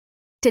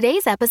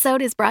Today's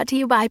episode is brought to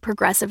you by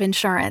Progressive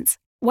Insurance.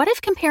 What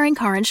if comparing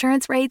car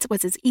insurance rates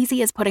was as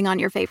easy as putting on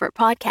your favorite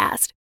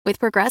podcast? With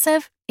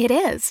Progressive, it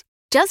is.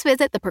 Just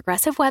visit the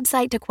Progressive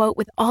website to quote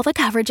with all the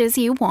coverages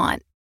you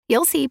want.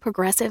 You'll see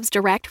Progressive's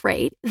direct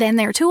rate, then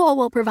their tool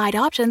will provide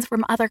options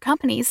from other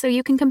companies so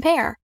you can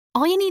compare.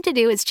 All you need to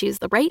do is choose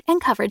the rate and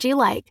coverage you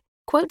like.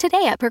 Quote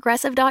today at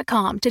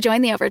Progressive.com to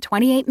join the over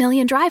 28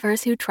 million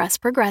drivers who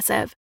trust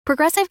Progressive.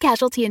 Progressive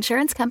Casualty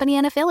Insurance Company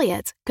and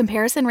Affiliates.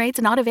 Comparison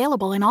rates not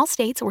available in all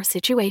states or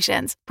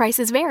situations.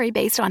 Prices vary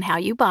based on how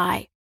you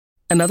buy.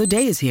 Another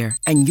day is here,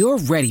 and you're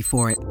ready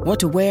for it. What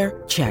to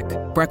wear? Check.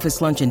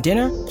 Breakfast, lunch, and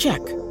dinner?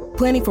 Check.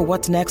 Planning for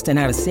what's next and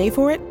how to save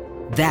for it?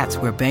 That's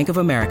where Bank of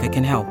America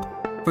can help.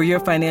 For your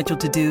financial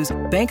to-dos,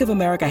 Bank of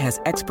America has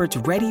experts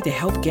ready to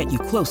help get you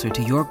closer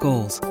to your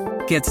goals.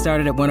 Get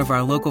started at one of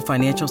our local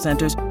financial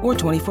centers or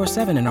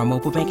 24/7 in our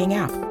mobile banking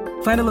app.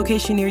 Find a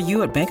location near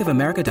you at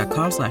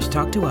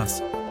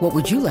bankofamerica.com/talktous. What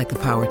would you like the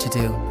power to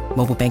do?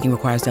 Mobile banking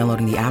requires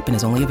downloading the app and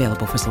is only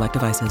available for select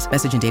devices.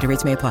 Message and data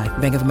rates may apply.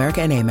 Bank of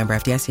America N.A., member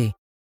FDIC.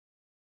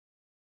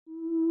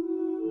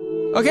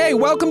 Okay,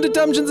 welcome to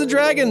Dungeons &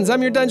 Dragons.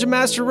 I'm your Dungeon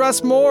Master,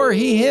 Russ Moore.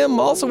 He, him.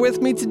 Also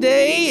with me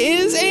today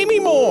is Amy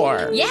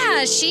Moore.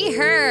 Yeah, she,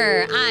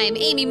 her. I'm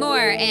Amy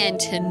Moore, and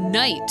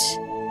tonight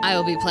I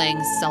will be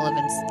playing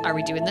Sullivan's... Are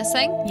we doing this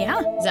thing? Yeah.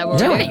 Is that what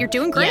we're doing? You're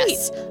doing great.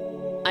 Yes.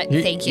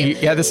 Thank you.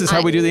 Yeah, this is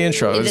how we do the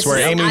intro. This is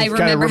where Amy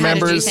kind of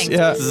remembers. This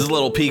is a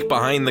little peek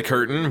behind the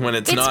curtain when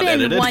it's not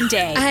edited. It's been one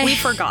day. We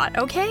forgot,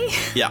 okay?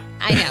 Yeah.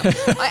 I know.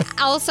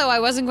 I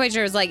wasn't quite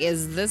sure. It was like,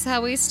 is this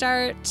how we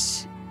start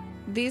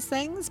these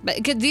things?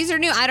 But cause these are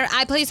new.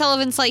 I play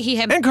Sullivan Slate, he,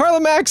 him. And Carla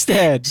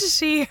Maxted.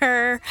 She,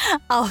 her.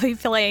 I'll be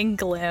playing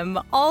Glim.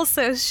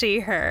 Also she,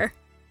 her.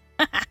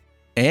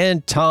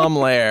 And Tom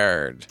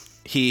Laird.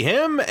 He,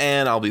 him,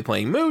 and I'll be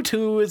playing Moot,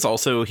 who is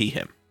also he,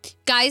 him.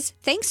 Guys,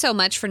 thanks so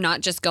much for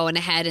not just going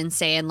ahead and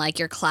saying like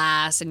your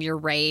class and your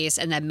race,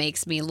 and that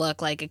makes me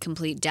look like a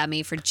complete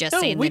dummy for just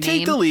saying the name. We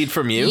take the lead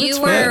from you.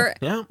 You were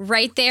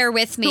right there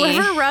with me.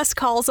 Whoever Russ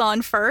calls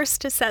on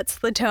first sets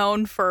the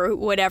tone for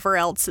whatever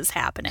else is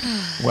happening.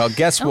 Well,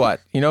 guess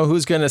what? You know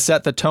who's going to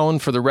set the tone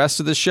for the rest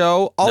of the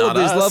show? All of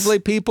these lovely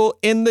people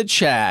in the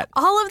chat.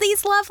 All of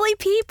these lovely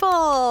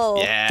people.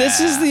 Yeah.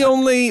 This is the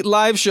only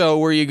live show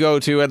where you go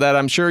to that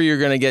I'm sure you're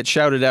going to get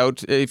shouted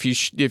out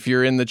if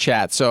you're in the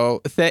chat.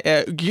 So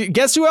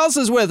guess who else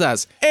is with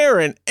us?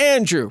 Aaron,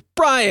 Andrew,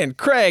 Brian,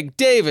 Craig,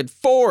 David,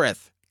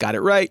 Forrest. Got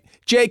it right.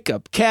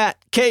 Jacob, Kat,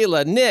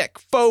 Kayla, Nick,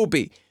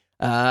 Phoebe,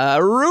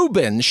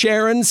 Ruben,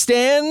 Sharon,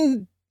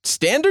 Standard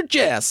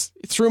Jess.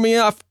 It threw me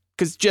off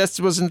because Jess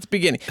wasn't at the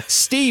beginning.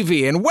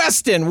 Stevie and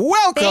Weston,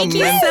 welcome.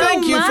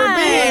 Thank you for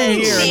being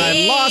here. And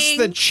I lost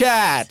the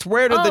chat.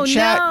 Where did the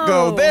chat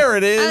go? There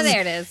it is. Oh,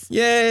 there it is.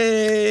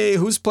 Yay.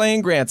 Who's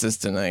playing Grancis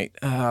tonight?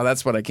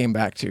 That's what I came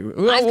back to.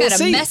 Well, I've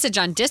got a message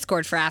on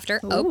Discord for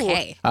after. Ooh.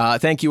 Okay.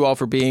 Thank you all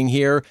for being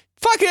here.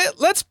 Fuck it.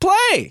 Let's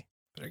play.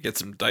 Better get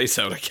some dice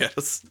out, I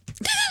guess.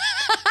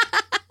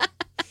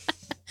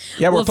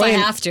 Yeah, we're playing.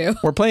 If I have to.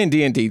 We're playing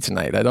D&D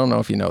tonight. I don't know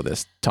if you know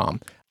this,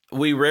 Tom.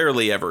 We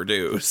rarely ever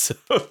do. So.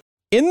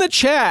 In the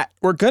chat,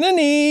 we're going to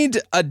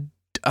need a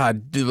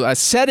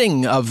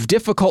setting of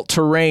difficult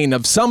terrain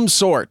of some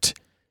sort.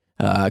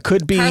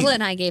 Could be Carla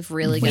and I gave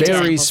really good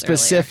very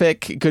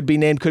specific. Earlier. Could be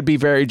named. Could be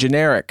very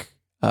generic.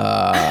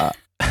 Stan,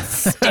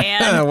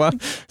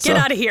 get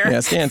out of here.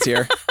 Yeah, Stan's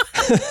here.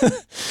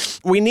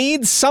 We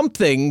need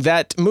something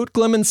that Moot,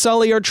 Glim, and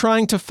Sully are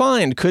trying to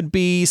find. Could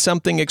be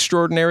something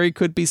extraordinary.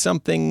 Could be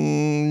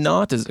something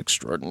not as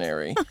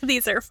extraordinary.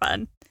 These are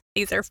fun.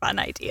 These are fun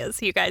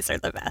ideas. You guys are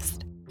the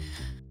best.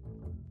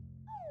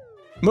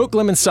 Moot,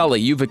 Glim, and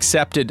Sully, you've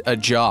accepted a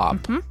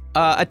job,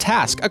 a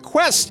task, a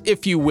quest,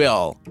 if you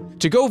will,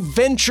 to go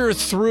venture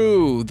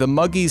through the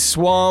muggy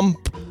swamp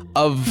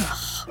of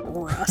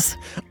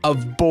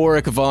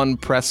Boric von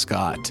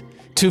Prescott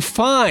to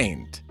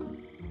find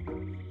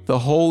the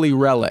holy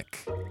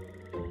relic,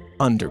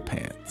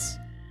 Underpants.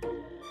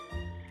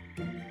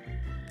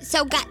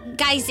 So,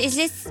 guys, is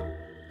this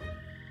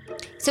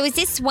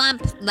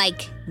swamp,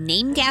 like,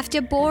 named after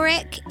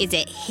Boric? Is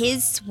it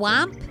his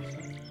swamp?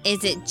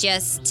 Is it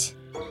just...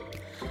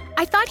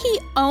 I thought he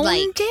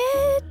owned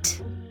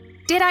it.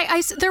 Did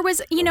I? There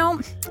was,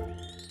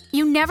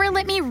 you never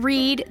let me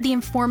read the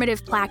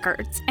informative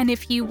placards. And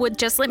if you would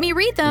just let me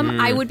read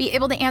them, I would be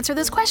able to answer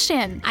this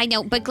question. I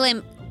know, but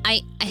Glim,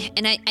 I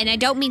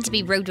don't mean to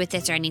be rude with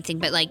this or anything,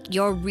 but like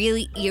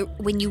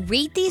when you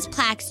read these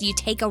plaques, you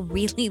take a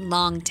really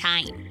long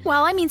time.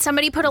 Well, I mean,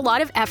 somebody put a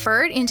lot of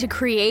effort into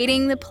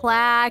creating the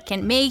plaque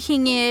and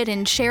making it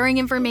and sharing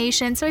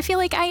information. So I feel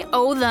like I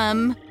owe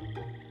them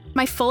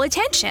my full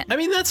attention. I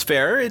mean, that's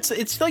fair.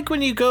 It's like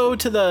when you go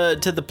to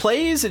the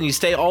plays and you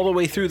stay all the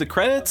way through the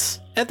credits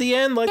at the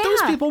end. Like,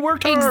 those people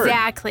worked hard.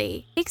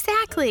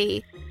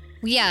 Exactly.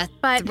 Yeah,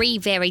 but 3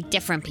 very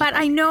different people. But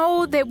I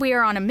know that we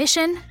are on a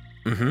mission.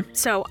 Mm-hmm.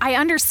 So I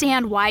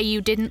understand why you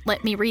didn't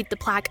let me read the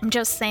plaque. I'm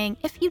just saying,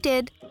 if you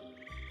did,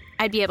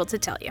 I'd be able to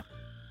tell you.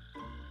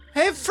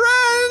 Hey,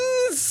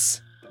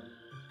 friends!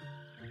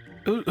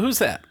 Who's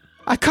that?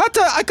 I got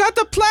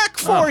the plaque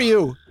for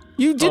you.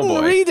 You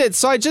didn't read it,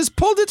 so I just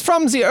pulled it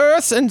from the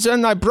earth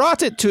and I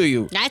brought it to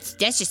you. That's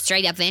just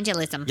straight up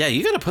vandalism. Yeah,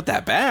 you got to put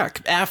that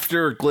back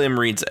after Glim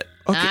reads it.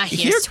 Okay,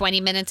 here's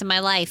 20 minutes of my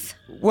life.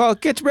 Well,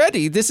 get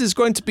ready. This is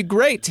going to be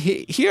great.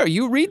 Here,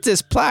 you read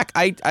this plaque.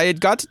 I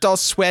had got it all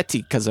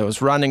sweaty because I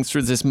was running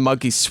through this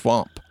muggy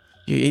swamp.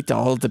 You ate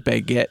all the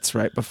baguettes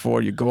right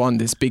before you go on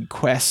this big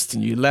quest,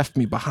 and you left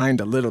me behind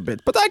a little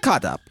bit, but I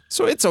caught up,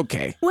 so it's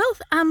okay. Well,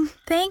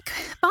 thank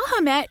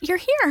Bahamut you're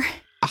here.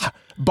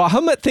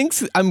 Bahamut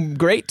thinks I'm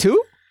great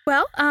too?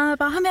 Well,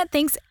 Bahamut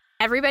thinks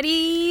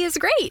everybody is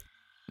great.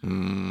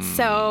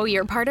 So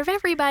you're part of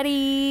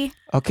everybody.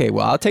 Okay,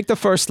 well, I'll take the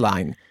first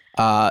line.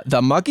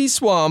 The muggy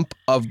swamp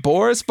of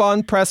Boris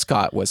von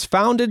Prescott was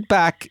founded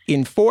back in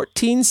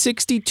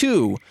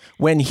 1462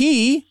 when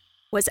he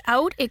was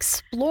out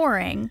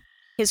exploring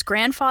his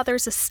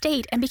grandfather's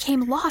estate and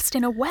became lost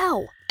in a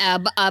well.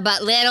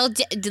 But little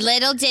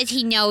did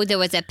he know there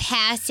was a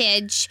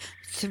passage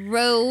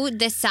through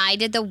the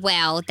side of the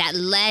well that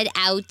led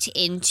out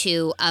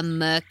into a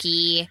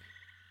murky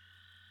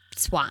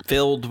swamp.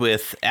 Filled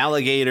with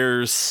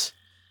alligators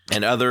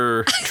and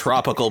other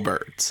tropical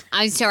birds.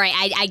 I'm sorry,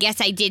 I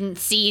guess I didn't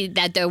see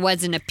that there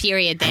wasn't a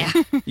period there.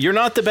 You're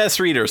not the best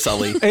reader,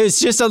 Sully. It's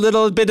just a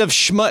little bit of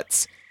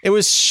schmutz. It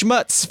was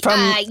schmutz from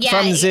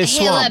the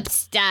swamp.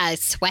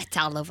 Philip's sweat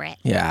all over it.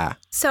 Yeah.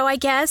 So I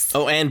guess...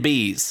 Oh, and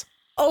bees.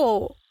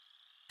 Oh,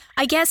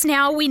 I guess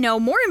now we know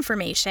more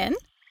information.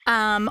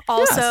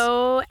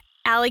 Also,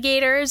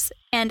 alligators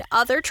and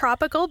other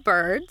tropical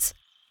birds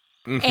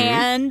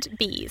and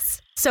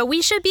bees. So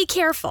we should be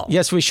careful.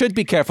 Yes, we should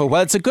be careful.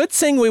 Well, it's a good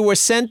thing we were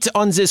sent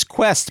on this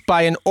quest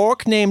by an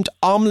orc named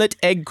Omelette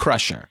Egg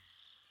Crusher.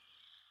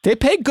 They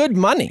pay good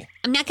money.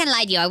 I'm not going to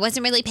lie to you. I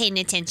wasn't really paying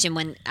attention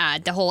when I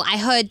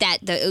heard that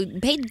they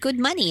paid good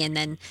money and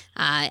then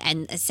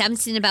and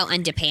something about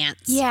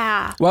underpants.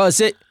 Yeah. Well,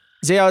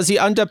 they are the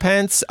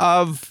underpants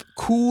of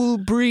Cool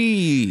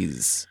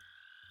Breeze.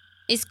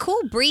 Is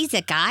Cool Breeze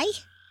a guy?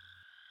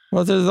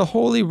 Well, they're the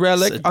holy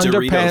relic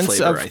underpants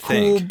flavor, of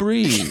Cool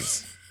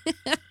Breeze.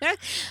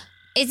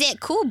 Is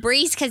it Cool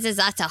Breeze because there's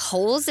lots of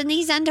holes in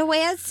these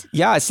underwears?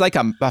 Yeah, it's like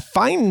a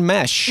fine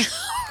mesh.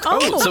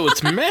 Oh, so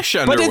it's mesh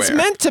underwear. But it's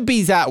meant to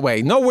be that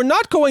way. No, we're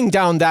not going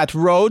down that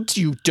road,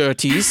 you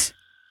dirties.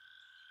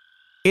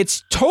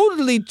 It's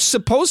totally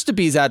supposed to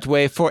be that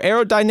way for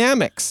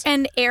aerodynamics.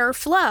 And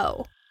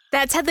airflow.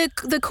 That's how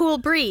the Cool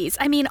Breeze.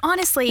 I mean,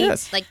 honestly...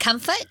 Yes. Like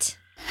comfort?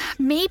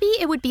 Maybe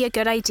it would be a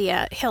good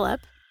idea,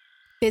 Hillip,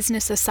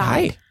 business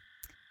aside. Hi.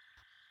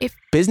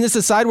 Business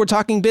aside, we're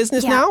talking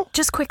business now?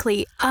 Just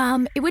quickly,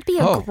 it would be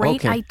a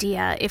great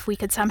idea if we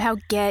could somehow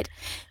get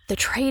the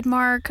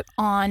trademark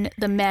on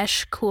the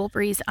mesh Cool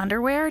Breeze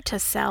underwear to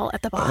sell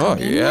at the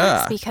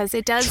Bahamians, because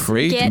it does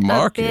get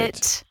a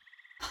bit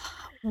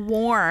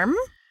warm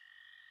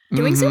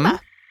doing Zumba.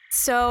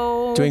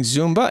 So doing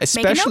Zumba,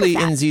 especially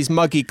in these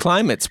muggy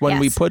climates, when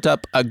we put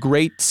up a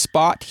great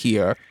spot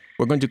here,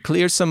 we're going to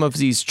clear some of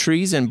these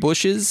trees and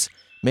bushes.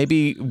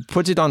 Maybe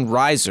put it on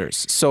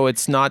risers so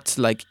it's not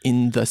like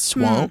in the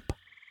swamp.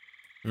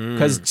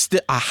 Because it's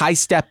a high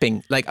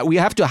stepping. Like we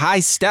have to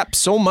high step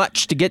so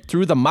much to get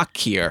through the muck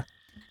here.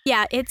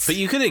 Yeah, it's... But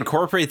you could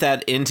incorporate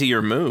that into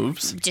your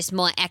moves. Just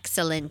more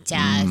excellent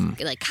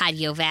like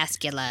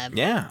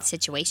cardiovascular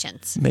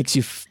situations. Makes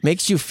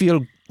you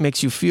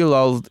feel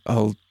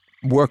all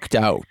worked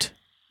out.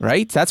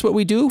 Right? That's what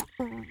we do?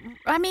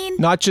 I mean...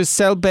 Not just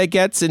sell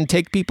baguettes and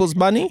take people's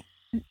money?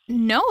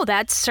 No,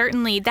 that's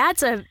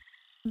a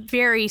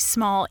very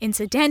small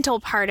incidental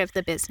part of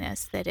the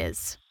business that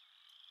is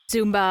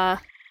Zumba,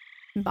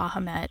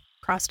 Bahamut,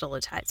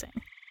 proselytizing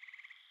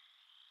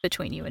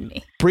between you and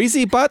me.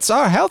 Breezy butts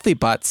are healthy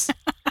butts.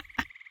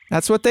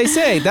 That's what they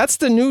say. That's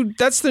the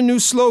new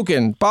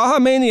slogan.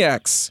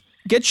 Bahamaniacs,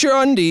 get your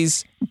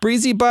undies.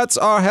 Breezy butts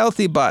are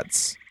healthy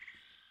butts.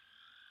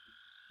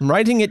 I'm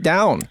writing it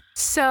down.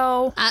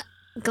 So,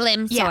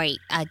 Glim, sorry,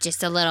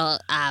 just a little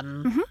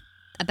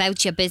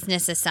about your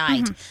business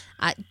aside.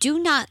 Do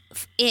not,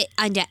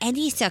 under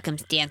any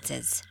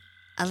circumstances,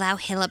 allow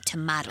Hillip to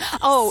model this.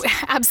 Oh,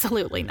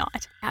 absolutely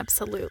not.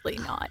 Absolutely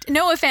not.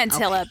 No offense,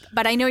 Hillip,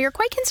 but I know you're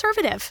quite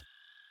conservative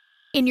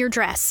in your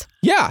dress.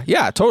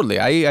 Yeah, totally.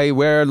 I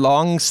wear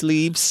long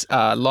sleeves,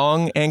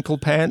 long ankle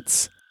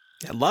pants.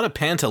 A lot of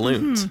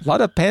pantaloons. A lot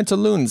of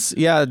pantaloons.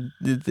 Yeah,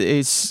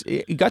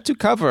 you got to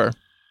cover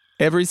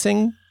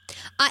everything.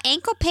 Are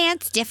ankle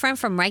pants different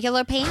from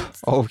regular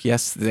pants? Oh,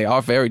 yes, they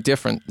are very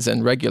different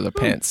than regular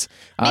pants.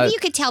 Maybe you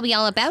could tell me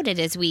all about it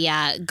as we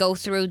go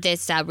through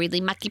this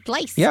really mucky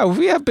place. Yeah,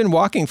 we have been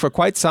walking for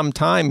quite some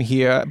time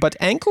here, but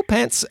ankle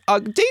pants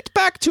date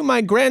back to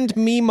my Grand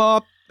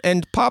Meemaw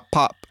and Pop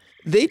Pop.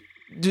 They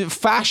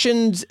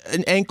fashioned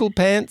an ankle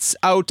pants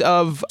out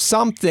of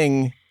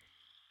something.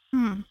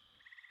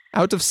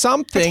 Out of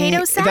something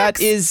potato sacks?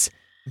 That is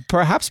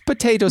perhaps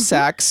potato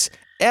sacks.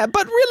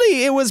 But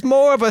really, it was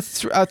more of a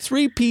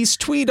three-piece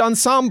tweed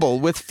ensemble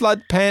with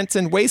flood pants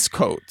and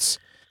waistcoats.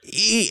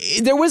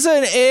 there was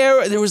an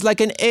era of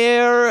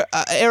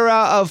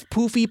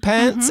poofy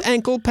pants,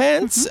 ankle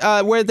pants,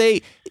 where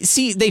they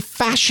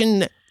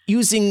fashion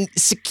using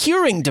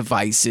securing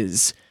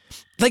devices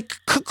like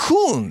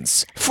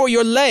cocoons for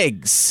your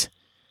legs.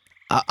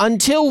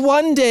 Until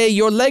one day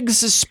your legs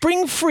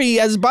spring free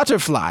as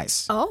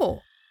butterflies.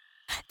 Oh,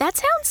 that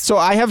sounds... So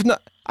I have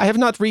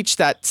not reached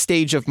that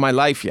stage of my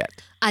life yet.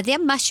 Are there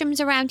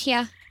mushrooms around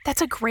here?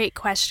 That's a great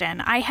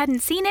question. I hadn't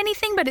seen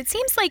anything, but it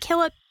seems like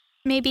Hillip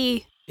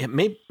maybe... Yeah,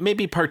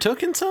 maybe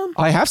partook in some?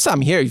 I have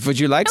some here. Would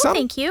you like No, some?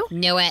 thank you.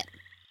 Knew it.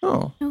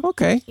 Oh, No,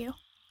 okay. Thank you.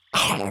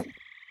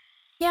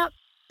 Yeah,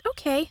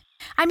 okay.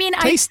 I mean,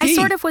 I Tasty.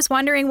 sort of was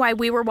wondering why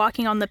we were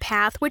walking on the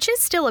path, which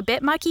is still a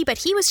bit mucky, but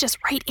he was just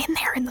right in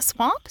there in the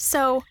swamp,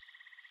 so...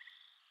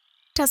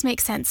 Does make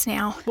sense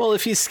now. Well,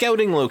 if he's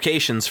scouting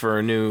locations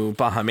for new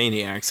Baja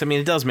Maniacs, I mean,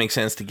 it does make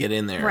sense to get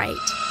in there. Right.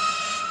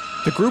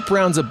 The group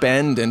rounds a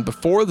bend, and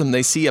before them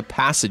they see a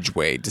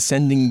passageway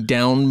descending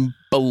down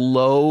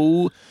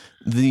below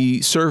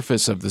the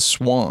surface of the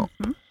swamp.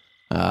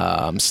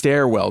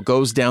 Stairwell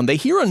goes down. They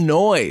hear a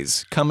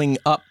noise coming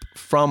up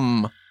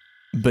from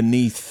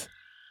beneath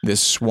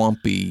this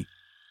swampy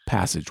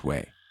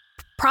passageway.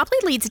 Probably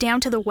leads down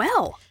to the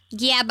well.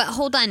 Yeah, but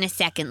hold on a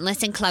second.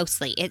 Listen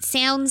closely. It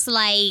sounds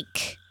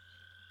like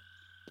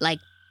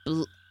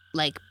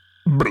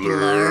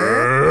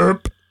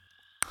blurb.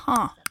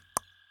 Huh.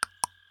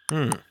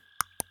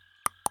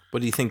 What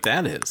do you think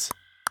that is?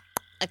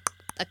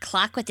 A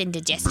clock with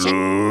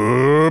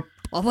indigestion?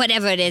 Or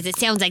whatever it is. It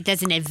sounds like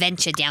there's an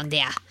adventure down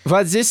there.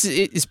 But this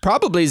is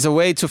probably the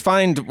way to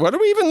find, what are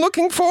we even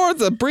looking for?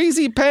 The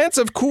breezy pants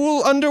of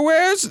cool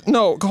underwears?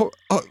 No,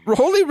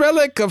 holy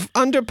relic of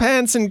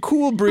underpants and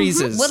cool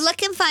breezes. We're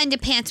looking for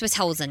underpants with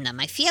holes in them.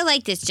 I feel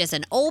like there's just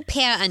an old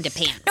pair of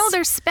underpants. No,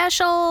 they're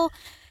special,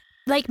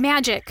 like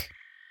magic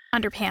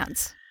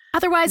underpants.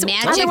 Otherwise,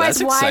 Magic?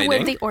 That's why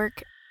would exciting. the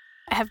orc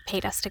have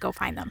paid us to go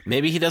find them?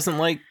 Maybe he doesn't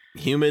like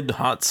humid,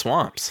 hot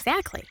swamps.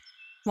 Exactly.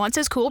 Wants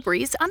his cool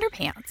breeze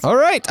underpants. All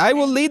right, I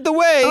will lead the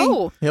way.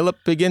 Oh.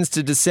 Hillip begins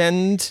to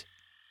descend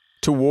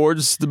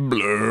towards the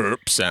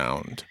blurp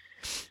sound.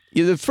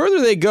 The further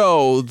they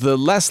go, the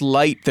less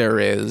light there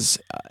is.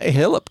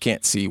 Hillip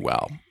can't see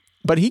well,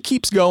 but he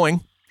keeps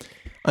going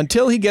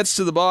until he gets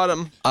to the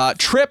bottom,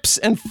 trips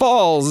and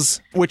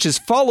falls, which is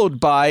followed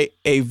by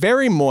a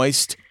very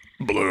moist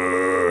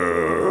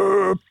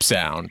blurp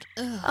sound.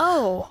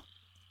 Oh.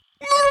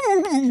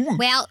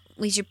 Well,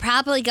 we should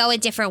probably go a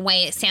different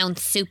way. It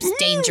sounds soup's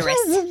dangerous.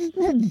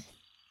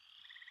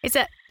 Is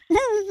it...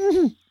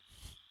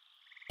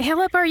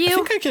 Hillip, are I you...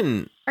 think I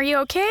can... Are you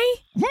okay?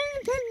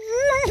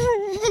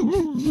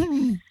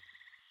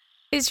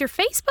 Is your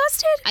face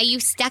busted? Are you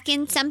stuck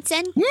in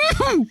something?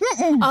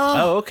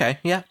 Oh, okay.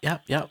 Yeah.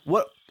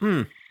 What?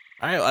 All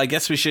right, I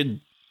guess we should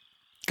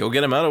go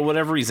get him out of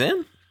whatever he's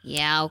in.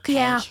 Yeah, okay.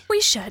 Yeah,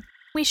 we should.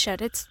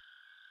 It's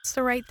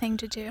the right thing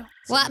to do.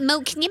 Well,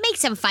 Mo, can you make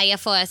some fire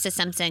for us or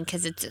something?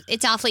 Because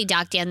it's awfully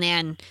dark down there,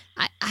 and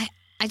I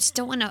just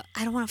don't want to.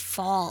 I don't want to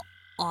fall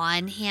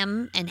on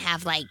him and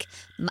have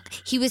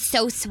he was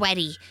so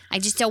sweaty. I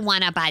just don't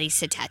want our bodies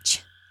to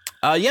touch.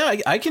 Yeah,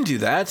 I can do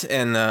that.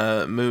 And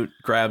Moot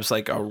grabs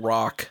like a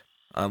rock,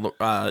 kind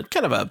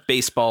of a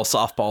baseball,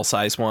 softball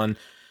size one,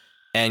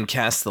 and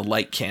casts the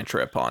light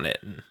cantrip on it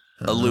and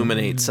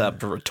illuminates up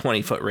to a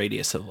 20-foot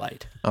radius of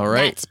light. All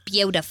right. That's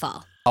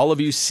beautiful. All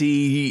of you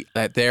see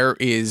that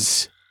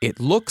it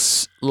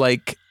looks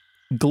like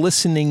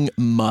glistening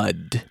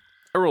mud.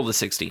 I rolled a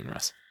 16,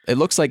 Russ. It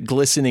looks like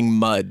glistening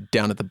mud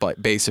down at the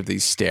base of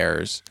these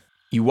stairs.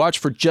 You watch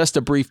for just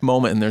a brief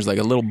moment, and there's like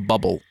a little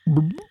bubble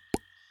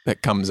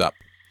that comes up.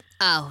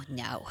 Oh,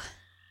 no.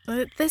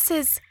 This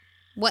is...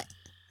 What?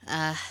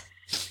 What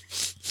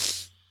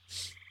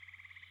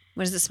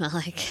does it smell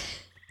like?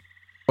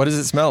 What does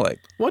it smell like?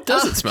 What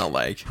does it smell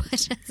like? What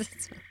does it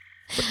smell?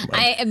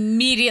 I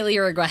immediately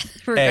regret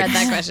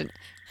that question.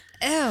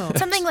 Ew.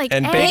 something like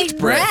And egg baked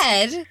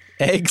bread.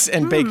 Eggs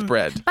and baked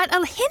bread. But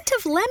a hint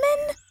of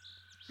lemon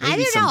I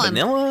Maybe don't some know.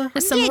 vanilla?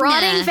 with some getting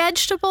rotting a-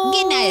 vegetables.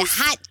 Getting a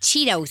hot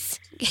Cheetos.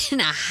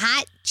 Getting a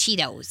hot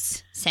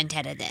Cheetos scent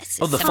out of this.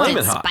 Oh, the Something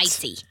Flamin' Hots.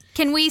 spicy.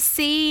 Can we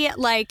see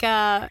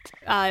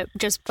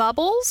just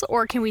bubbles,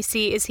 or can we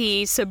see is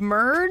he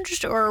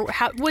submerged, or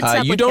what's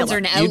up you with don't- Is there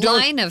an You don't-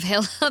 outline of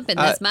Hillip in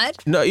this mud?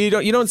 No, you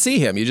don't see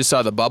him. You just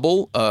saw the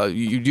bubble.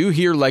 You do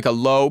hear like a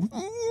low.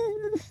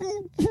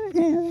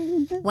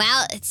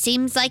 Well, it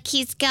seems like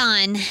he's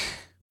gone.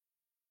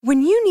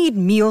 When you need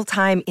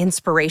mealtime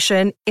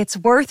inspiration, it's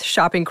worth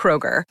shopping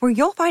Kroger, where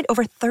you'll find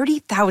over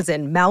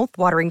 30,000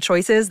 mouth-watering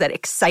choices that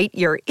excite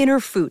your inner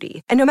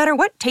foodie. And no matter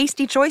what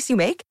tasty choice you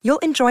make, you'll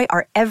enjoy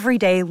our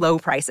everyday low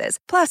prices,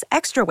 plus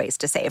extra ways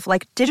to save,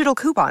 like digital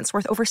coupons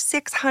worth over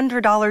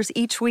 $600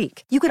 each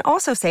week. You can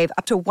also save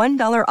up to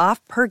 $1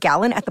 off per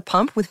gallon at the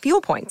pump with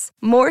fuel points.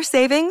 More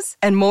savings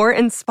and more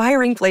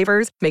inspiring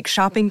flavors make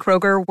shopping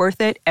Kroger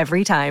worth it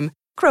every time.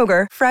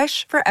 Kroger,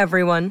 fresh for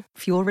everyone.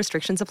 Fuel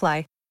restrictions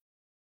apply.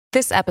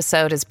 This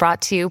episode is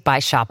brought to you by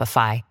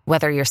Shopify.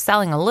 Whether you're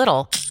selling a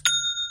little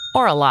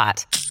or a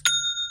lot,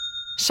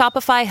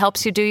 Shopify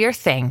helps you do your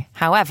thing,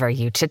 however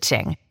you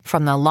cha-ching.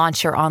 From the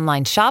launch your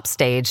online shop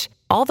stage,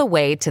 all the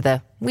way to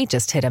the we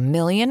just hit 1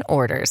 million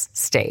orders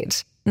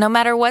stage. No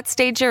matter what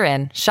stage you're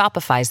in,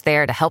 Shopify's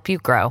there to help you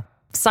grow.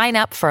 Sign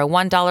up for a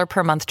 $1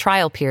 per month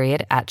trial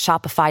period at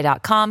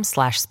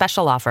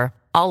shopify.com/special offer,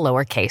 all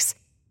lowercase.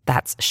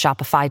 That's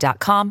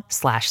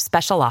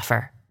shopify.com/special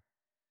offer.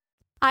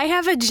 I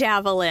have a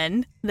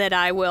javelin that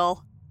I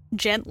will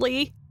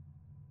gently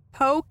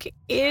poke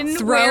in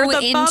Throw where the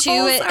into bubbles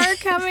it are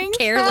coming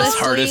carelessly. As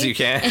hard as you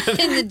can.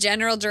 In the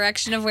general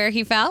direction of where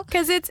he fell.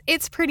 because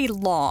it's pretty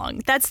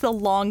long. That's the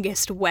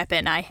longest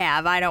weapon I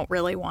have. I don't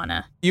really want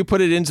to. You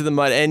put it into the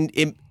mud, and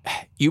it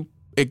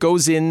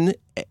goes in,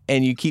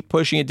 and you keep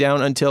pushing it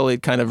down until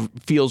it kind of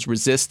feels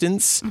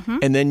resistance,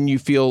 and then you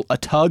feel a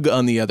tug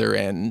on the other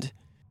end.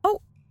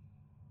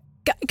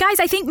 Guys,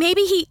 I think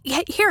maybe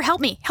here,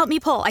 help me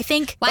pull. I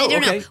think. Well, I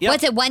don't know. Yep.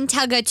 What's it, 1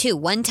 tug or 2?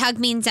 1 tug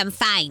means I'm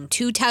fine.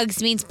 2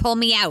 tugs means pull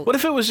me out. What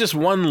if it was just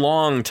one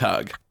long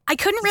tug? I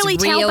couldn't really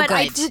tell, real but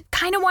I good.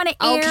 kind of want to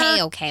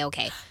air. Okay.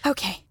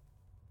 Okay.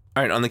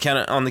 All right, on the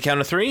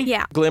count of 3?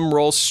 Yeah. Glim,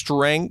 roll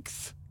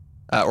strength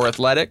or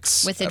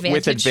athletics With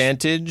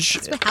advantage.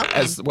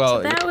 as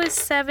well. That was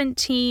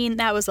 17.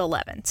 That was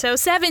 11. So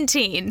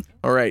 17.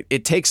 All right.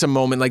 It takes a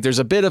moment. Like there's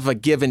a bit of a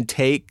give and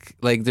take.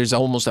 Like there's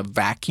almost a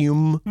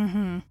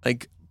vacuum,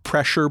 like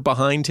pressure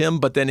behind him.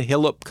 But then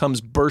Hillip comes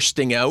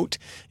bursting out,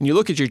 and you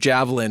look at your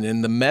javelin,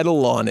 and the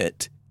metal on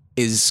it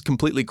is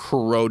completely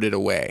corroded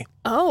away.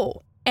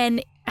 Oh,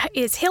 and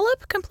is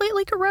Hillip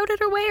completely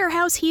corroded away, or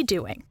how's he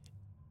doing?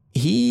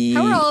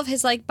 How are all of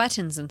his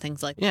buttons and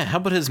things like that? Yeah, how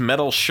about his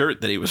metal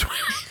shirt that he was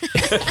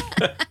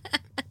wearing?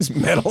 His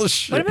metal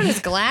shit. What about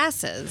his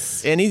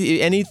glasses?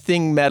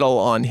 Anything metal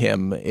on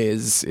him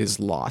is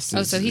lost.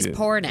 Oh, so he's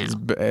poor now.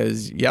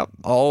 Yep.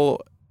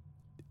 All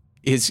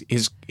his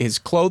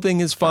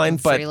clothing is fine,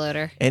 but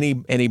freeloader.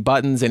 any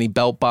buttons, any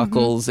belt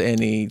buckles,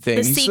 anything.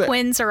 The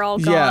sequins are all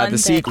gone. Yeah, the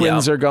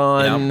sequins Yep. are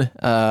gone.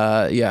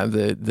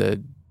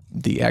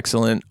 The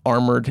excellent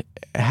armored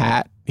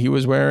hat he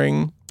was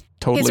wearing.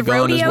 Totally His gone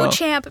as rodeo well.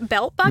 champ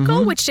belt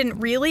buckle, which didn't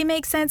really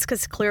make sense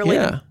because clearly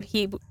Yeah.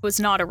 he was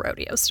not a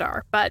rodeo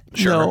star, but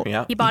Sure, No.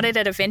 yeah. he bought it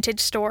at a vintage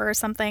store or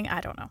something. I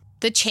don't know.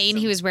 The chain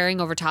he was wearing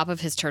over top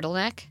of his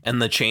turtleneck.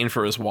 And the chain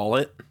for his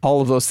wallet.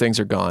 All of those things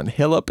are gone.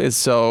 Hillip is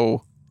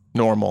so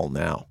normal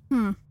now.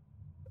 I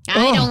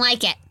Oh. don't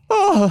like it.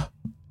 Oh,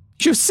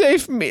 you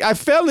saved me. I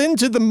fell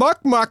into the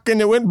muck and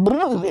it went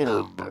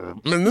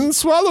and then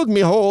swallowed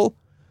me whole.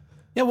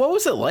 Yeah, what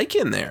was it like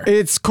in there?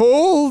 It's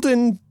cold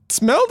and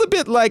smelled a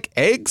bit like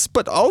eggs,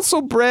 but also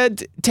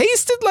bread.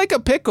 Tasted like a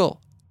pickle.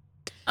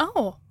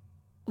 Oh,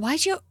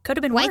 Why'd you could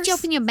have been worse.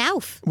 open your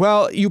mouth?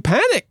 Well, you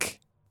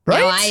panic, right?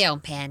 No, I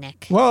don't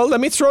panic. Well,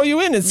 let me throw you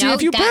in and see No,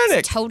 if you that's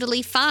panic.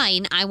 totally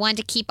fine. I want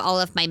to keep all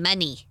of my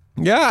money.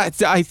 Yeah,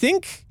 I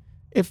think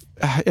it's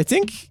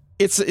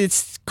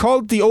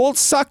called the old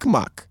suck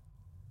muck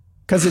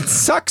because it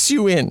sucks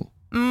you in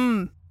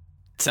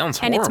Sounds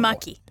And horrible. it's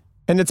mucky.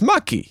 and it's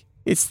mucky.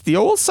 It's the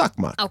old suck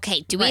muck.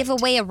 Okay, do we have a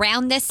way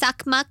around this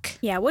suck muck?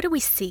 Yeah, what do we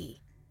see?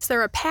 Is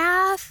there a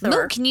path or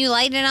Moo, can you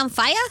light it on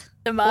fire?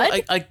 the mud?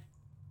 Well, I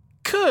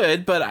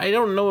could, but I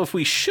don't know if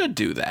we should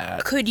do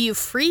that. Could you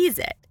freeze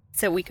it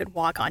so we could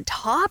walk on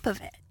top of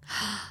it?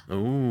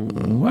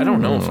 Ooh, I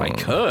don't know if I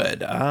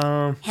could.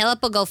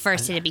 Hillip will go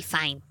first. It'll be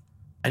fine.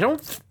 I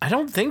don't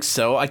think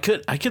so. I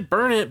could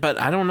burn it, but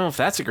I don't know if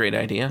that's a great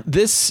idea.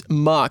 This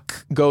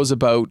muck goes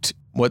about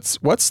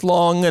what's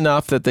long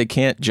enough that they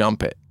can't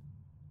jump it.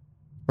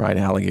 Ride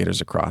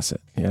alligators across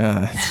it.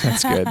 Yeah,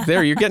 that's good.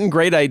 There, you're getting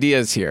great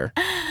ideas here.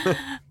 If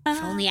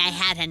only I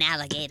had an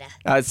alligator.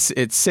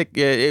 It's sick.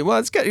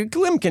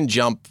 Glim can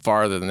jump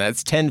farther than that.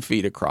 It's 10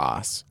 feet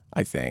across,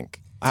 I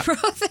think. Throw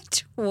the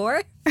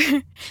dwarf?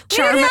 We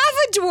don't have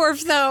a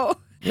dwarf, though.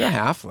 You're a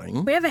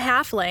halfling. We have a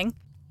halfling.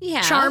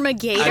 Yeah.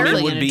 Charm-a-gator. I mean, it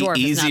Halfling would and a be dwarf is not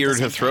the easier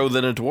same to throw thing.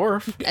 than a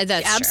dwarf. That's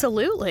true.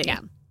 Absolutely. Yeah.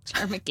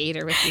 Charm a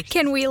gator with you.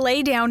 Can we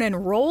lay down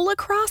and roll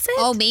across it?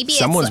 Oh, maybe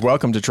Someone's it's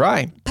welcome to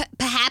try.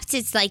 perhaps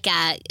it's like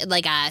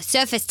a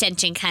surface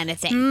tension kind of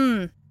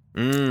thing.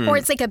 Or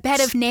it's like a bed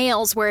of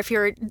nails where if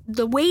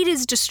the weight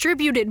is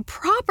distributed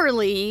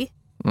properly.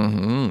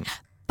 Mm-hmm.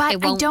 But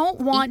It I won't don't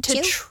want eat to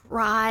you?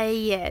 try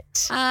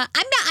it. I'm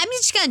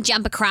just gonna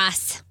jump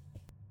across.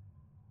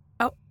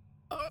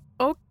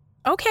 Oh,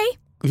 okay.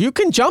 You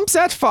can jump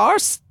that far,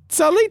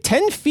 Sully?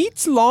 10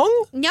 feet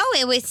long? No,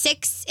 it was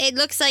 6. It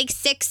looks like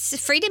 6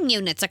 freedom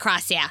units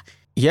across here.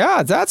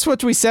 Yeah, that's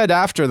what we said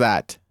after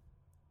that.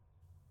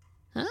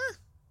 Huh?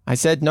 I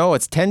said, no,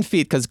 it's 10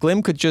 feet because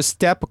Glim could just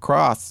step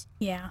across.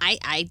 Yeah.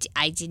 I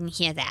didn't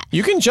hear that.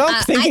 You can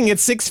jump thinking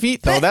it's 6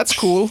 feet, though. That's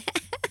cool.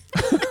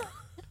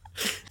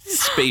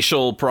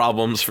 Spatial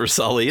problems for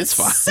Sully. It's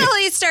fine.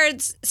 Sully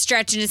starts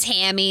stretching his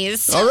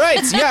hammies. All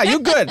right. Yeah, you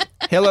good.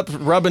 Hillip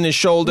rubbing his No,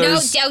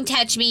 shoulders. don't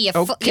touch me. You're,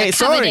 Okay, you're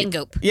covered sorry. in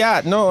goop.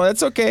 Yeah, no,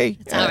 that's okay.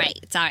 It's all right.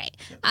 It's all right.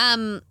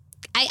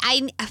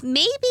 I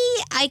maybe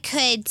I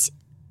could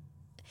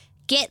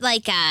get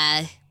like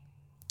a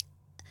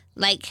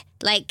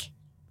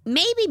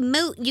maybe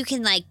Moot, you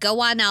can like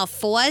go on all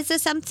fours or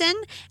something,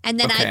 and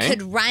then I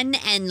could run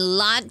and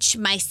launch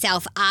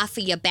myself off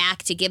of your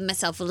back to give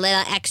myself a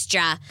little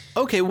extra.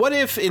 Okay, what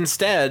if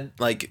instead,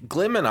 like,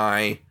 Glim and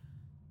I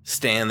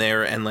stand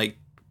there and, like,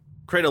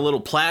 create a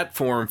little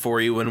platform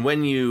for you, and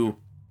when you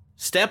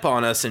step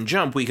on us and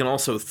jump, we can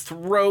also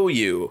throw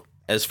you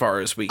as far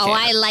as we can. Oh,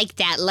 I like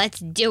that. Let's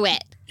do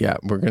it. Yeah,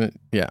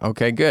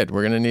 okay, good.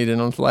 We're going to need an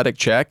athletic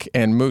check,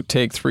 and Moot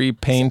take 3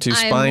 pain to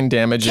spine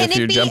damage if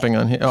you're jumping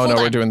on him. Oh, no,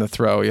 we're doing the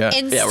throw, yeah.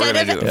 We're going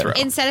to do the throw.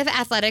 Instead of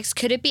athletics,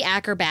 could it be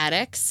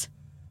acrobatics?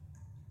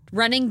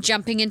 Running,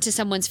 jumping into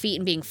someone's feet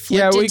and being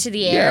flipped into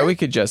the air? Yeah, we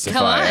could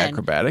justify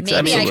acrobatics.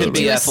 Maybe Absolutely. it could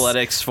be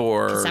athletics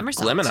for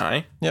Glim and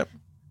I. Yep.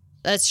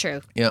 That's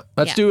true. Yeah.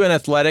 Let's do an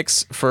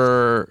athletics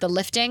for the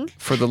lifting.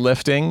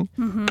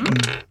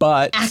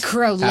 But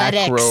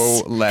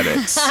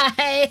acroletics.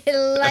 I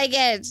like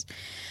it.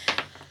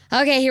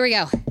 Okay, here we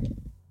go.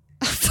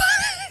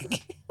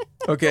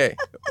 Okay.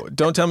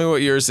 Don't tell me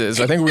what yours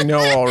is. I think we know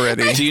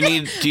already. Do you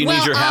need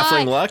your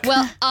halfling luck?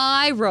 Well,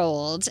 I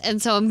rolled,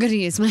 and so I'm going to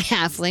use my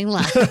halfling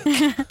luck.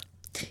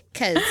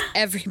 Because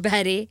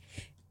everybody,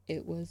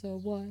 it was a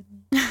 1.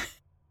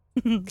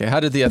 Okay,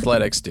 how did the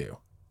athletics do?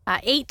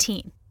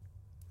 18.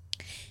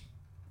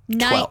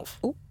 12.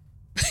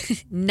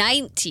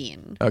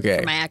 19 okay.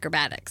 for my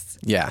acrobatics.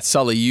 Yeah,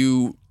 Sully,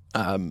 you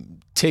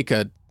take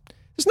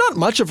there's not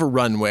much of a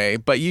runway,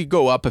 but you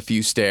go up a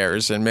few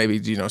stairs and maybe,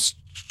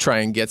 try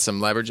and get some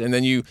leverage. And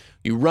then you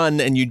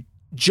run and you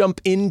jump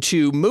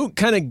into Moot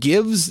kind of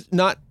gives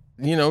not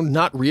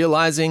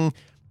realizing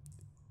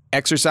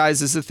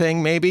exercise is a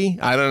thing, maybe.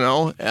 I don't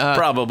know.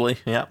 Probably,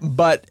 yeah.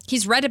 But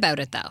he's read about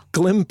it, though.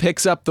 Glim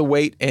picks up the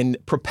weight and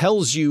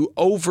propels you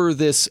over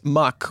this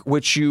muck,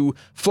 which you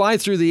fly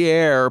through the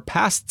air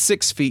past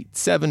 6 feet,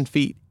 7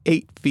 feet,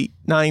 8 feet,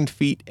 9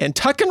 feet, and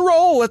tuck and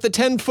roll at the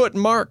 10-foot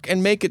mark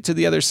and make it to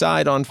the other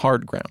side on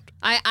hard ground.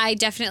 I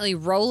definitely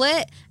roll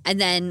it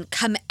and then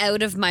come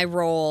out of my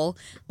roll,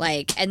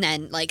 and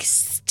then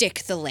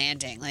stick the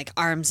landing,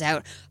 arms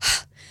out.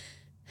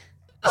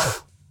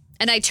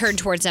 And I turn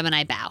towards them and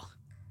I bow.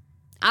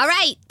 All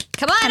right,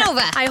 come on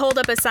over. I hold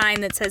up a sign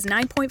that says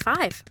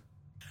 9.5.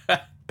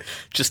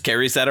 Just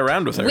carries that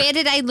around with her. Where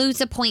did I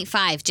lose a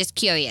 0.5? Just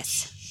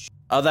curious.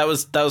 Oh, that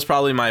was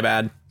probably my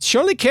bad. She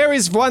only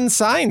carries 1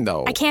 sign,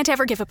 though. I can't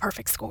ever give a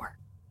perfect score.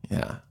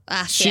 Yeah.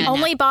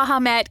 Only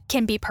Bahamut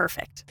can be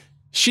perfect.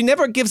 She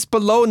never gives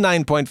below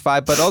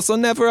 9.5, but also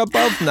never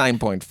above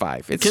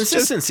 9.5. It's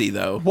consistency,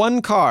 though.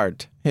 1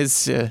 card.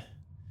 His,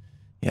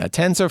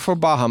 10s are for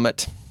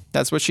Bahamut.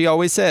 That's what she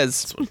always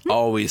says. That's what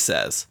always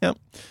says. Yep.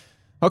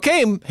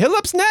 Okay,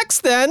 Hillup's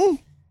next then.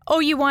 Oh,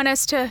 you want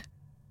us to...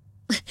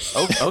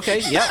 Oh,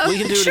 okay, yeah, we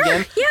can do it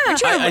again. Yeah.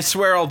 I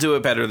swear I'll do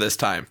it better this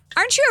time.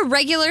 Aren't you a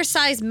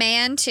regular-sized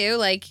man, too?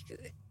 It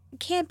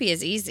can't be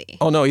as easy.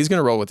 Oh, no, he's going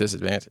to roll with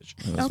disadvantage.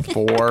 Okay.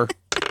 4.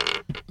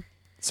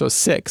 So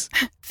 6.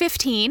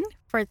 15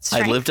 for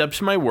strength. I lived up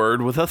to my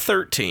word with a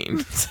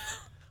 13.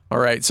 All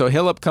right, so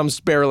Hillup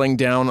comes barreling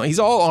down. He's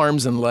all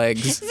arms and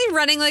legs. Is he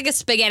running like a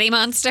spaghetti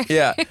monster?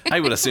 Yeah. I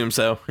would assume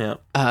so, yeah.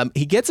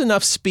 He gets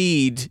enough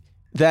speed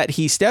that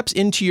he steps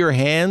into your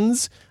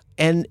hands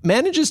and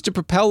manages to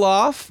propel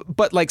off,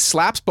 but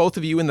slaps both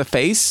of you in the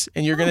face,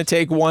 and you're going to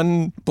take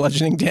 1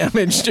 bludgeoning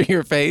damage to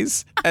your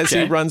face as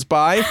he runs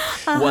by.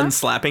 1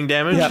 slapping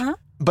damage? Yeah.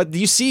 But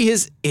you see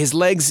his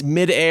legs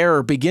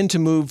midair begin to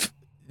move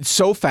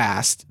so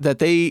fast that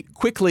they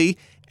quickly,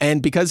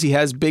 and because he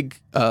has big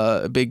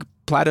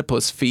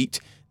platypus feet,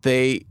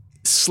 they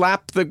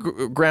slap the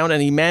ground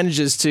and he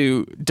manages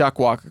to duck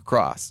walk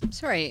across.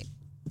 Sorry,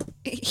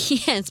 he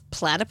has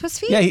platypus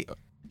feet? Yeah,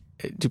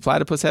 do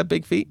platypus have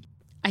big feet?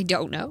 I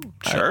don't know.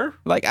 Sure.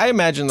 I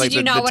imagine Did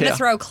you not want to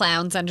throw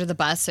clowns under the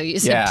bus, so you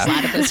said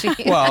platypus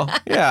feet? Well,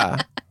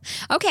 yeah.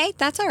 Okay,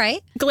 that's all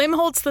right. Glim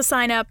holds the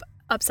sign up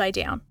upside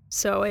down,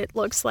 so it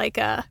looks like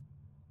a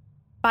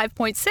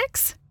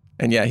 5.6.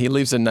 And yeah, he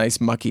leaves a nice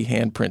mucky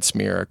handprint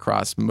smear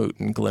across Moot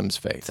and Glim's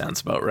face.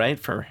 Sounds about right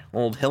for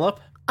old Hillup.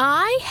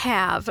 I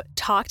have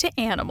talked to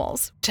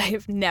animals, which I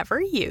have never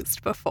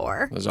used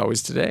before. There's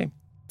always today.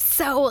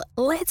 So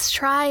let's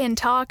try and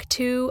talk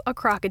to a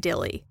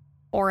crocodile.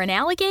 Or an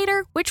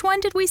alligator? Which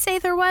one did we say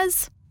there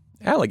was?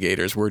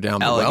 Alligators were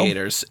down the well.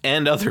 Alligators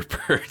and other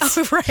birds.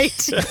 Oh,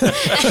 right.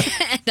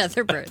 And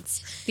other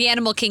birds. The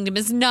animal kingdom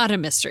is not a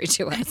mystery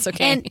to us,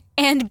 okay?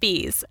 And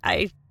bees,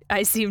 I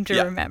seem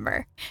to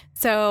remember.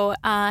 So,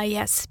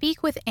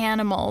 speak with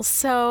animals.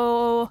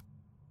 So,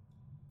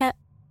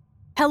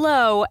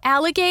 hello,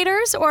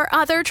 alligators or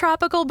other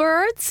tropical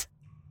birds?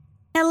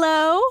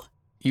 Hello?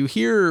 You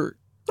hear,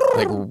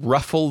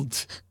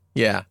 ruffled,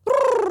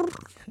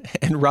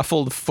 and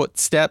ruffled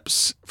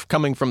footsteps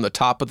coming from the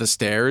top of the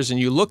stairs, and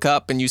you look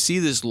up and you see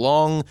this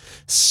long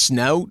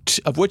snout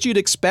of what you'd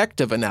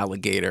expect of an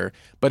alligator,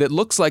 but it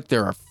looks like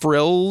there are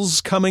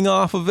frills coming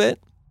off of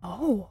it.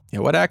 Oh. Yeah,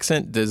 what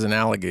accent does an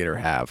alligator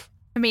have?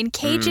 I mean,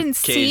 Cajun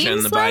seems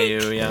Cajun, the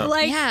Bayou, yeah.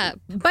 Yeah,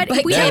 but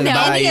we Yeah, don't the know.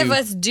 Bayou. any of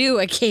us do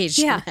a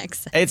Cajun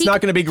accent. It's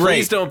not going to be great.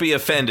 Please don't be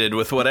offended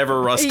with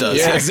whatever Russ does.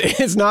 Yes,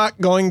 it's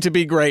not going to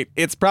be great.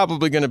 It's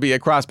probably going to be a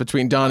cross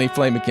between Donnie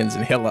Flamekins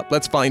and Hillip.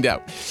 Let's find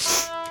out.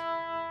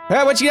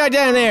 What you got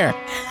down there?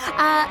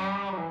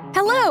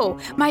 Hello.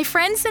 My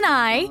friends and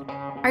I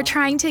are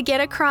trying to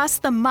get across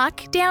the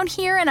muck down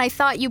here, and I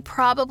thought you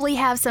probably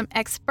have some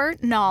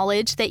expert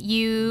knowledge that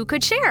you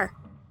could share.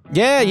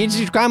 Yeah, you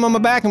just climb on my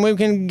back and we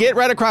can get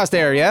right across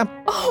there, yeah?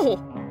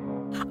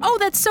 Oh,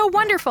 that's so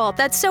wonderful.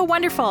 That's so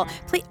wonderful.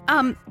 Please,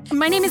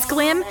 my name is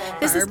Glim.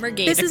 This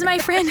is my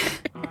friend.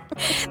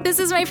 This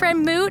is my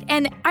friend Moot,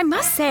 and I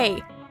must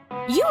say,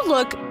 you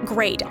look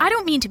great. I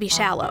don't mean to be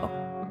shallow,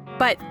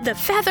 but the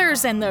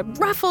feathers and the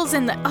ruffles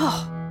and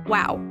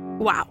wow.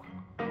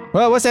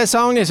 Well, what's that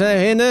song? It's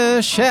in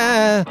the shallow.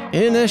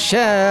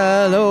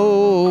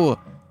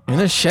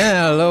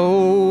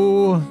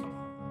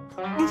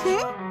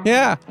 Mm-hmm.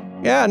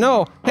 Yeah,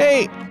 no.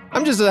 Hey,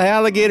 I'm just an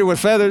alligator with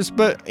feathers,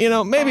 but,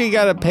 maybe you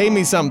gotta pay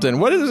me something.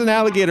 What does an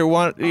alligator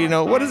want,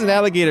 what does an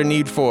alligator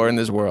need for in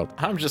this world?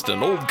 I'm just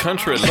an old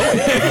country lawyer.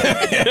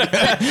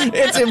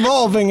 It's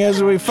evolving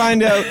as we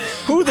find out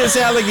who this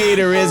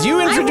alligator is. I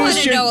want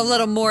to know a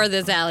little more of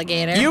this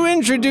alligator. You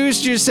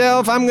introduced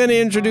yourself. I'm going to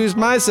introduce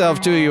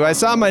myself to you. I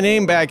saw my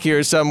name back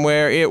here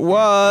somewhere. It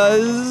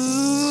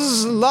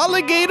was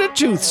Lolligator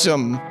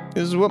Toothsome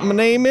is what my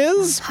name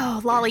is.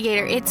 Oh,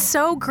 Lolligator, it's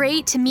so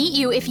great to meet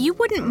you. If you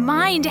wouldn't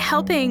mind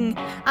helping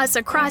us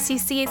across, you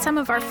see, some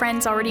of our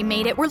friends already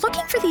made it. We're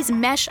looking for these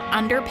mesh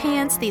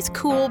underpants, these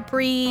Cool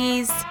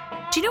Breeze.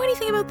 Do you know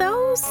anything about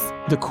those?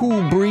 The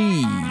Cool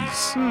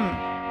Breeze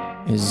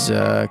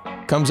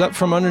comes up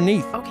from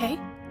underneath. Okay.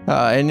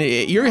 And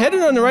you're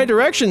headed on the right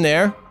direction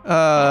there.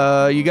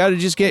 You got to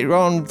just get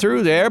on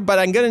through there, but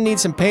I'm going to need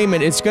some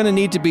payment. It's going to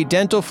need to be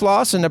dental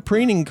floss and a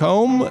preening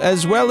comb,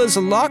 as well as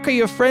a lock of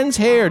your friend's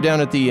hair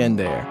down at the end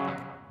there.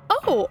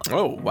 Oh.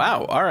 Oh,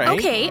 wow. All right.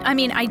 Okay, I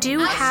mean, I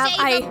do I'll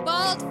shave a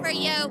bald for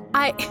you.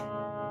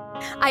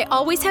 I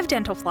always have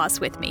dental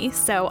floss with me,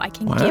 so I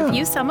can give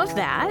you some of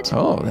that.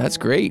 Oh, that's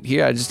great.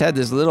 Here, I just had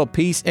this little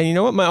piece, and you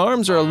know what? My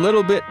arms are a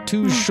little bit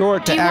too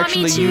short to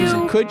actually use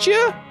it. Could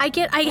you? I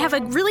have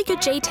a really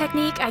good J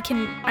technique.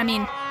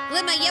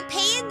 Limma, you're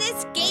paying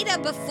this gator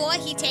before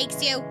he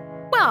takes you.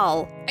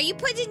 Well, are you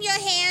putting your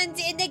hand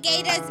in the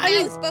gator's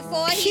mouth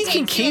before he takes you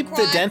can keep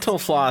across? the dental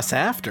floss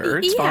after.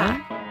 It's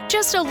fine.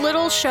 Just a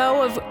little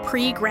show of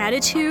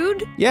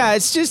pre-gratitude. Yeah,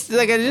 it's just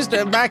like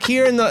back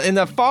here in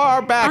the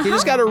far back. You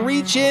just got to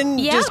reach in,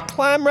 just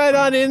climb right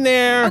on in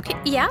there. Okay,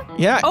 yeah?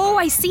 Yeah. Oh,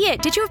 I see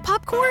it. Did you have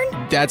popcorn?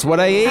 That's what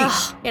I ate.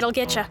 Ugh, it'll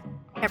get you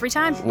every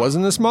time.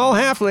 Wasn't a small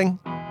halfling.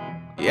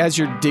 As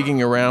you're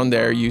digging around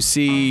there, you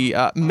see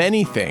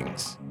many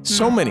things.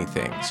 So many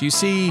things. You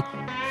see,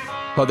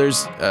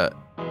 there's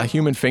a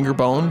human finger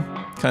bone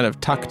kind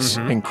of tucked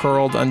and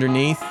curled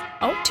underneath.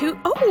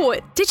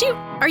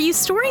 Are you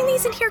storing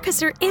these in here? Because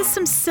there is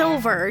some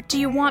silver. Do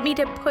you want me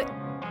to put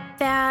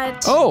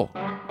that? Oh,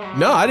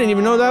 no, I didn't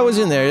even know that was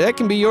in there. That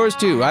can be yours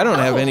too. I don't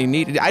have any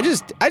need. I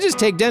just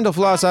take dental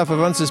floss off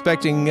of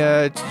unsuspecting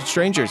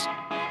strangers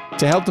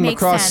to help them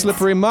across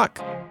slippery muck.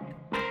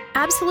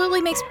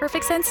 Absolutely makes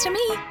perfect sense to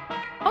me.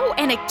 Oh,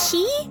 and a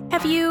key?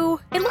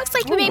 It looks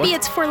like maybe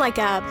it's for like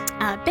a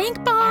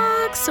bank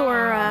box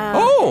or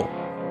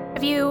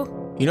have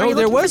you...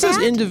 there was this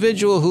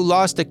individual who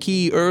lost a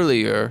key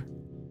earlier.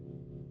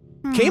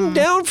 Came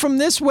down from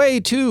this way,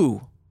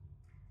 too.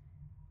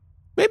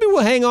 Maybe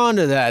we'll hang on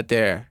to that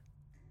there.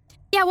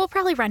 Yeah, we'll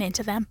probably run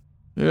into them.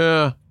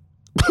 Yeah.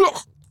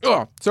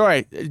 Oh,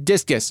 sorry,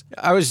 discus.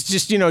 I was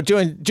just,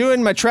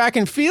 doing my track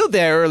and field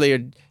there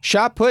earlier.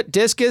 Shot put,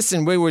 discus,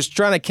 and we was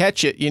trying to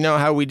catch it. You know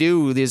how we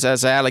do these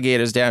as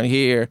alligators down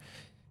here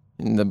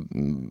in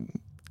the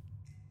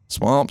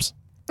swamps.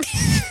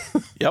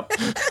 Yep,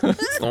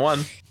 that's the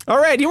one. All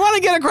right, you want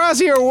to get across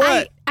here or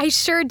what? I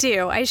sure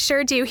do.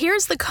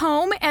 Here's the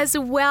comb as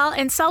well.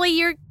 And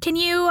Sully, can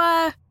you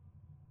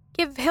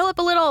give Hillip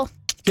a little...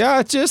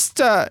 Yeah, just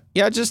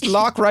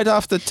lock right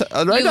off the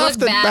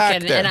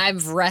back there. And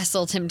I've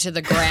wrestled him to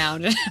the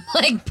ground,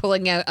 like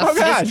pulling out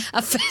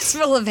a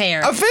fistful of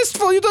hair. A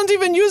fistful? You don't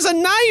even use a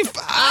knife.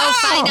 Oh,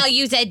 fine, I'll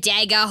use a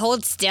dagger.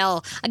 Hold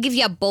still. I'll give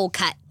you a bowl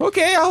cut.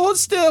 Okay, I'll hold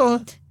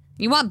still.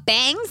 You want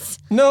bangs?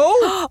 No.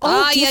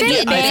 You're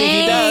getting bangs. I think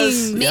he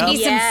does.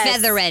 Maybe some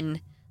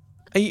feathering.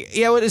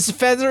 Yeah, what is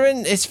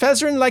feathering? Is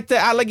feathering like the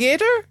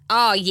alligator?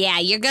 Oh, yeah,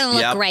 you're going to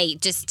look great.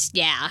 Just,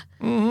 yeah.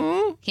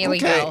 Mm-hmm. Here we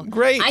go.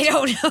 Great. I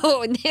don't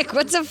know, Nick,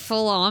 what's a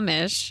full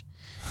Amish?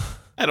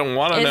 I don't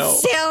want to know. It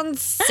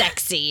sounds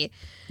sexy.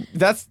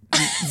 That's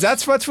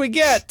what we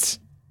get.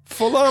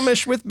 Full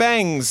Amish with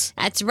bangs.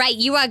 That's right.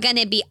 You are going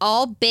to be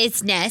all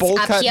business Bowl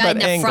up cut, here in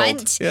the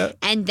angled. front,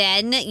 and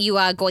then you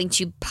are going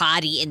to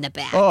party in the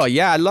back. Oh,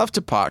 yeah, I love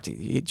to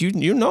party.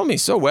 You know me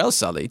so well,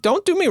 Sully.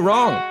 Don't do me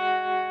wrong.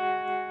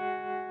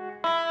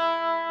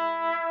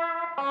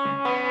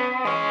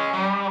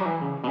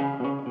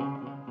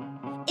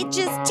 It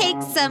just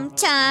takes some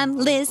time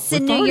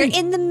listening. You're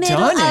in the middle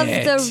of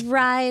the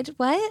ride.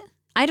 What?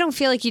 I don't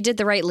feel like you did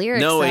the right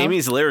lyrics. No, though.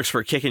 Amy's lyrics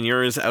were kicking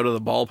yours out of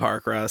the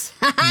ballpark, Russ.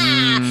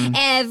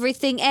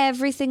 Everything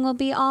will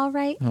be all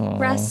right,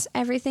 Russ.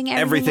 Everything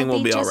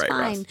will be all just right,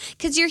 fine. Russ.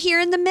 Because you're here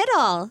in the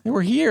middle.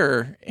 We're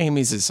here.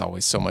 Amy's is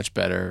always so much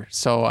better.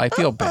 So I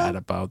feel bad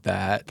about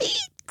that.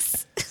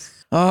 Thanks.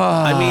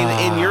 I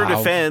mean, in your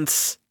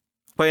defense,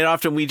 quite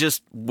often we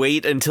just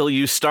wait until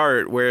you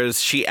start,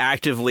 whereas she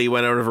actively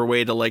went out of her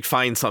way to like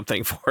find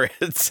something for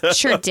it. So.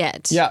 Sure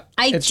did. Yeah,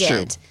 I it's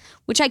did. true.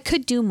 Which I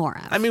could do more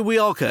of. I mean, we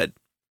all could.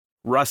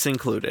 Russ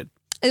included.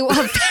 Oh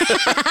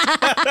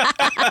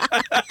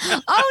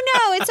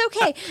no, it's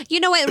okay.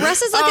 You know what?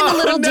 Russ is looking a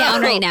little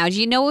down right now. Do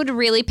you know what would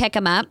really pick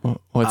him up?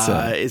 What's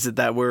that? Is it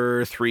that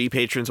we're 3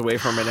 patrons away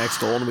from our next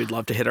goal and we'd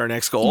love to hit our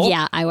next goal?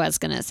 Yeah, I was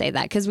going to say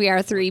that because we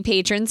are 3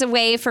 patrons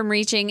away from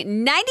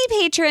reaching 90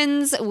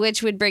 patrons,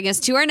 which would bring us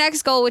to our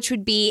next goal, which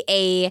would be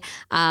a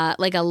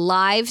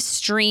live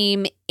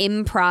stream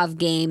improv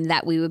game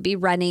that we would be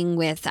running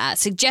with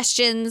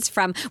suggestions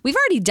from. We've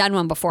already done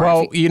one before.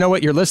 Well, you know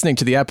what? You're listening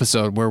to the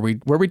episode where we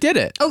did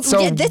it. Oh,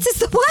 yeah, this is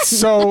the one.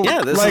 So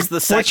Yeah, this like, is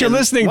the second what you're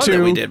listening one to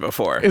that we did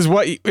before. is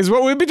what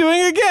we'd be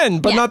doing again,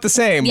 but Yeah. not the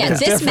same. Yeah, It's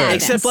this different.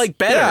 madness. Except like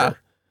better. Yeah.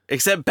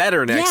 Except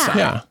better next Yeah. time.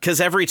 Yeah.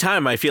 Because every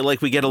time I feel like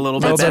we get a little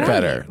A bit little bit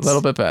better. better. A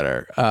little bit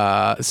better.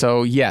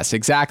 So yes,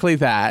 exactly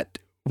that.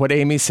 What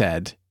Amy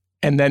said,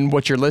 and then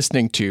what you're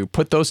listening to.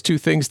 Put those two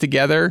things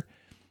together.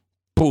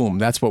 Boom.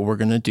 That's what we're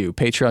gonna do.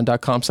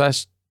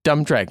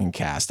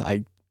 Patreon.com/dumbdragoncast.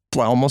 I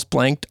almost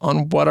blanked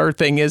on what our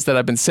thing is that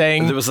I've been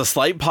saying. There was a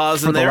slight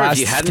pause For in the there. If last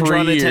you hadn't 3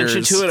 drawn attention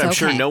years. to it, I'm It's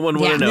sure okay. no one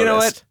would have Yeah. noticed. You know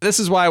what? This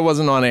is why I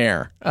wasn't on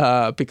air,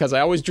 because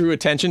I always drew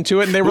attention to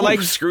it, and they were Ooh, like,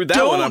 screwed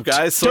that one up,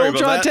 guys. Sorry don't about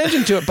draw that."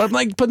 attention to it." But I'm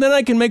like, but then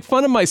I can make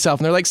fun of myself,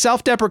 and they're like,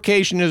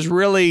 self-deprecation is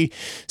really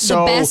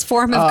so best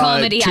form of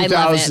comedy. I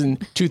love it.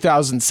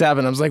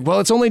 2007. I was like, well,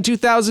 it's only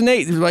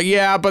 2008. They're like,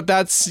 yeah, but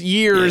that's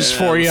years Yeah,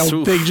 for you.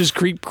 oof. They just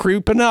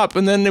creeping up,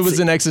 and then it was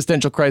an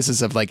existential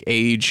crisis of like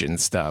age and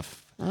stuff.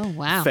 Oh,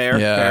 wow. Fair,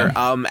 Yeah.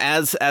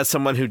 fair. As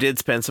someone who did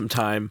spend some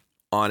time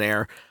on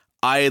air,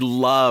 I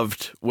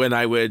loved when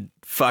I would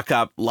fuck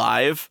up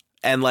live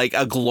and like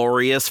a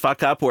glorious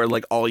fuck up where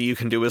like all you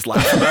can do is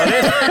laugh about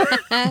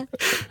it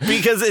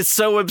because it's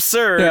so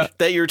absurd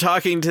that you're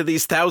talking to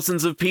these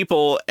thousands of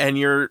people and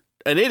you're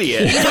an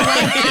idiot.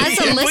 As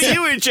a Put listener,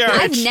 you in charge.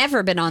 I've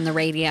never been on the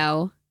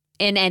radio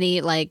in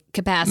any like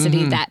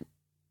capacity that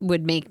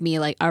would make me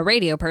like a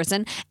radio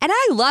person. And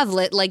I love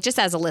like just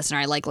as a listener,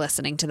 I like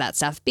listening to that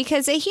stuff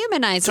because it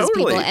humanizes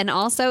Totally. people. And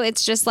also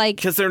it's just like,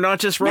 Because they're not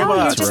just no,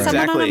 robots. you're just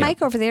someone on Exactly. a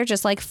mic over there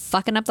just like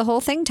fucking up the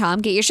whole thing, Tom.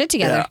 Get your shit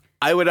together. Yeah.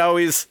 I would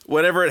always,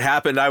 whenever it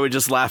happened, I would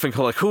just laugh and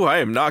go like, "Ooh, I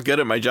am not good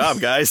at my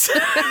job, guys."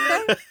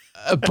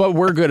 But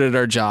we're good at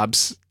our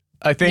jobs.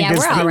 I think Yeah, is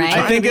we're the, all right.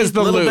 I think Trying to is be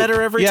the a little loop.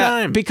 better every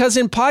time. Because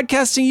in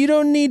podcasting, you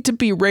don't need to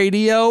be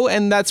radio,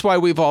 and that's why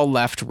we've all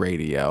left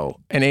radio.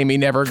 And Amy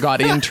never got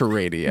into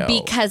radio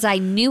Because I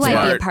knew I'd be a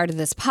Smart. part of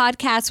this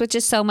podcast, which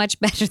is so much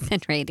better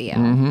than radio.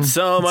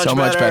 so much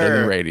much better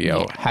than better.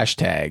 radio.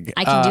 Hashtag.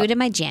 I can do it in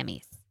my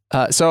jammies.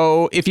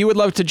 So if you would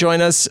love to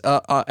join us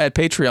at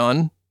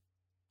Patreon,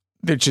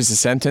 which is a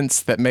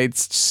sentence that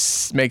makes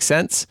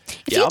sense.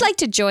 If you'd like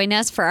to join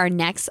us for our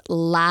next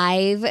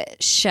live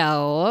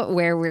show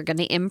where we're going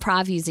to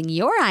improv using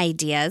your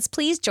ideas,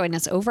 please join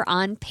us over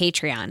on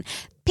Patreon.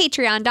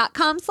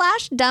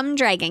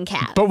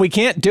 Patreon.com/dumbdragoncast. But we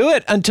can't do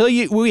it until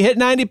we hit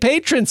 90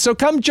 patrons. So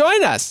come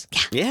join us,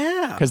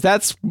 Yeah. because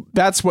that's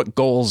what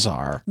goals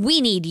are. We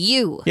need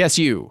you. Yes,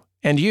 you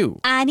and you.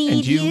 I need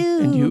and you,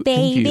 and you,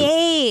 baby.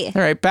 and you.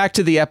 All right, back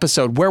to the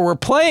episode where we're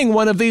playing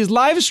one of these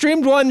live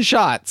streamed one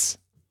shots.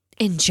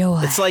 Enjoy.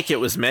 It's like it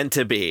was meant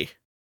to be.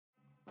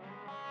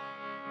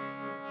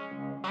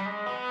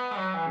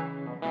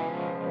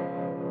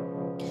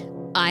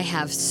 I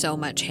have so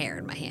much hair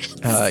in my hands.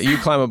 You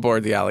climb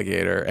aboard the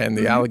alligator, and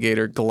the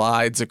alligator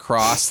glides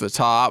across the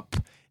top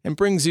and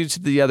brings you to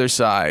the other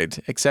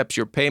side, accepts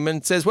your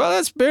payment, says, well,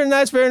 that's very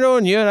nice, very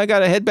knowing you, and I got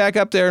to head back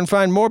up there and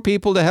find more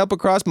people to help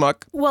across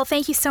muck. Well,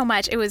 thank you so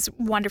much. It was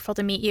wonderful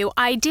to meet you.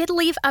 I did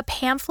leave a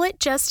pamphlet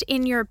just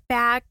in your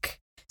back.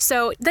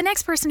 So the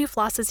next person who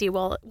flosses you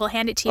will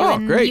hand it to you, Oh,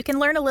 and great. you can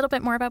learn a little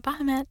bit more about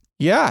Bahamut.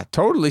 Yeah,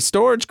 totally.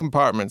 Storage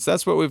compartments.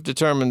 That's what we've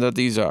determined that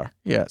these are.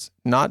 Yes,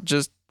 not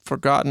just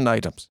forgotten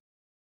items.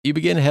 You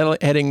begin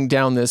heading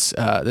down this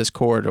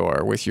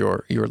corridor with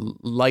your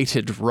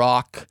lighted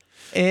rock,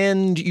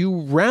 and you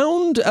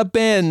round a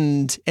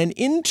bend and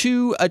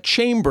into a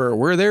chamber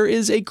where there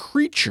is a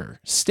creature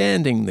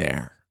standing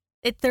there.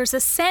 There's a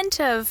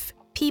scent of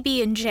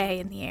PB&J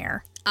in the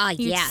air.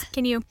 Yeah.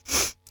 Can you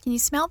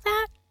smell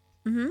that?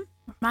 Mm-hmm.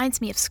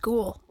 Reminds me of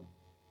school.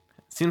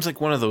 Seems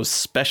like one of those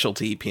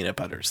specialty peanut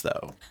butters,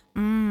 though.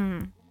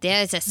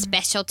 There's a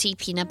specialty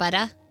peanut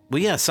butter.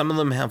 Well, yeah, some of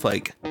them have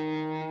like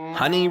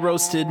honey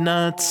roasted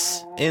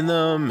nuts in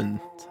them and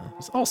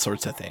all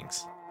sorts of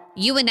things.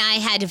 You and I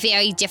had a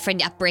very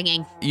different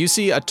upbringing. You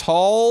see a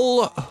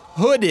tall,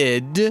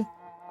 hooded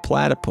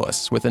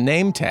platypus with a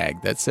name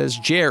tag that says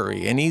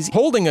Jerry, and he's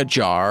holding a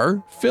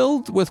jar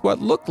filled with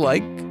what look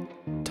like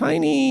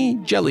tiny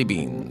jelly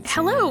beans.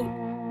 Hello,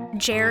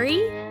 Jerry,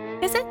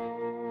 is it?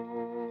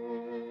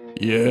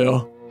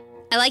 Yeah.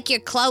 I like your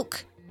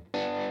cloak.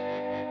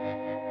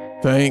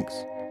 Thanks.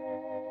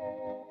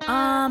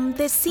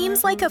 This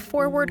seems like a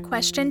forward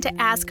question to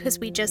ask because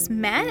we just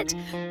met,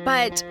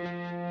 but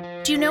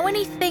do you know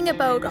anything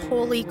about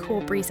Holy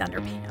Cool Breeze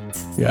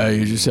underpants? Yeah,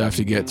 you just have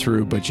to get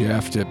through, but you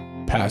have to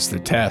pass the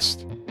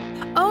test.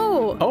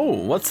 Oh. Oh,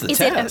 what's the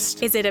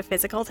test? Is it a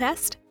physical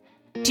test?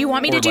 Do you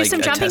want me to do like some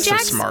a jumping test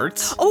jacks? Of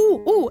smarts?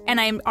 Oh, and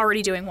I'm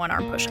already doing 1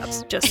 arm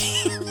push-ups.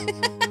 Just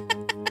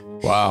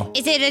Wow.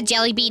 Is it a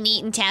jelly bean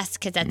eating test?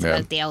 Because that's Yeah.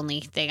 about the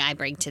only thing I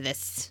bring to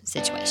this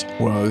situation.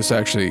 Well, this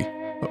actually,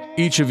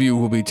 each of you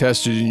will be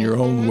tested in your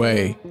own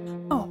way.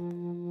 Oh,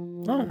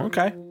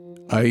 okay.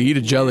 I eat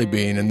a jelly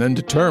bean and then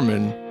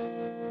determine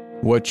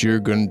which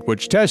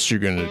test you're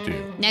gonna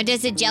do. Now,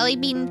 does a jelly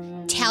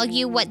bean tell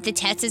you what the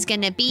test is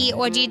going to be,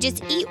 or do you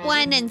just eat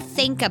one and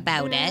think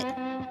about it,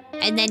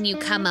 and then you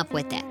come up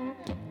with it?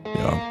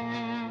 Yeah.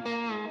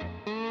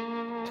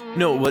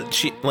 No,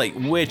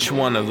 which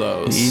one of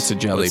those? He eats a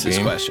jelly What's his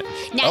bean. question?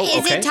 Now,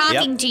 is okay. it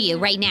talking to you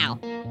right now?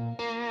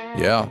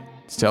 Yeah.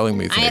 It's telling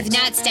me things. I have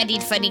not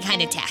studied for any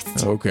kind of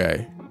test.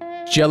 Okay.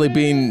 Jelly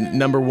bean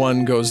number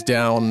 1 goes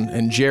down,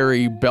 and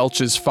Jerry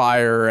belches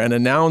fire and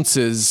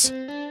announces,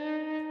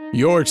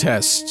 "Your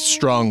test,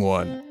 strong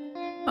one,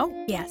 Oh,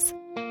 yes.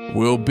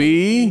 will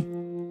be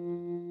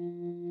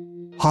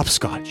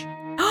hopscotch."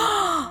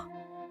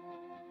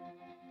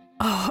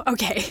 Oh,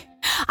 okay.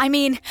 I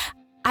mean,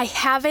 I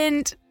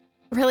haven't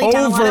really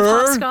done a lot of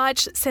Over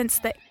hopscotch since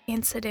the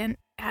incident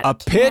at A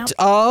pit camp.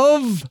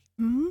 of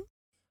Hmm?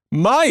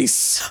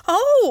 mice.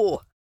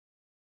 Oh.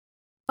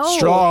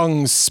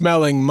 Strong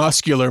smelling,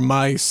 muscular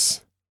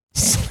mice.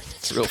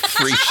 It's real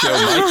freak show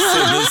mice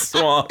in the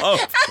swamp.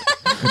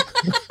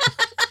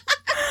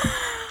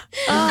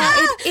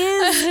 It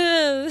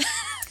is.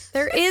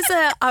 There is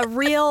a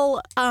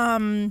real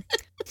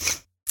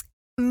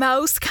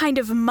mouse kind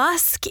of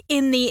musk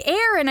in the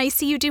air, and I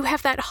see you do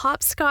have that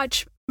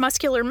hopscotch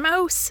muscular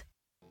mouse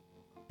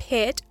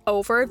pit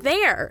over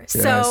there.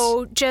 Yes.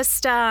 So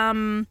just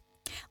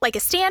like a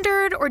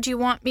standard, or do you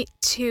want me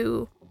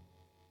to?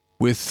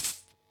 With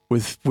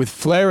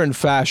flair and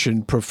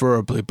fashion,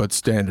 preferably, but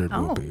standard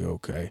Oh. will be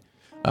okay.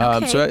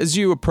 Okay. So as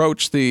you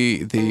approach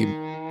the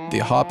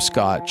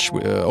hopscotch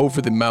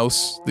over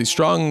the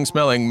strong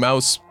smelling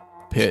mouse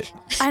pit,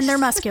 And they're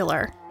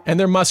muscular. and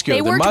they're muscular.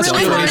 They They're worked really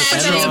muscular. hard and for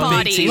they those have big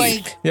bodies.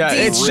 teeth. Yeah,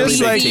 These it's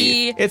just really like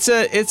big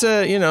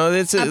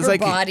it's Upper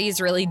like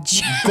body's really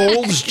jacked.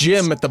 Gold's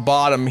Gym at the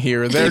bottom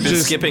here. They're They're just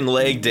just skipping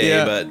leg day,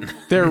 Yeah. but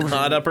They're-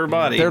 not upper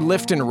body. They're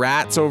lifting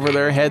rats over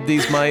their head.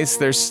 These mice,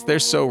 they're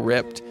so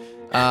ripped.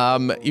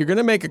 You're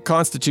gonna make a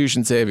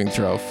Constitution saving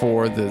throw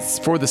for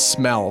the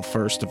smell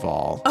first of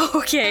all.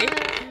 Okay.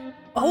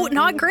 Oh,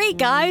 not great,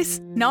 guys.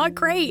 Not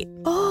great.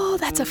 Oh,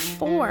 that's a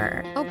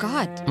 4. Oh,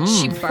 God.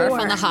 She barfed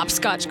on the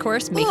hopscotch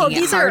course, making it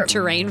these hard are-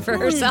 terrain for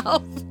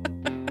herself.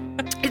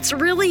 It's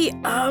really,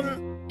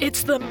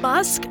 it's the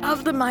musk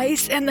of the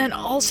mice, and then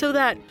also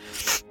that,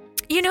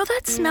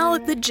 that smell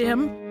at the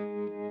gym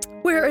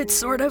where it's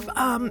sort of,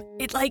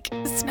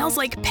 it smells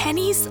like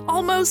pennies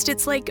almost.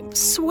 It's like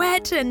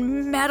sweat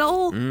and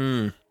metal.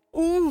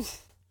 Ooh.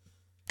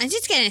 I'm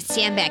just going to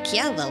stand back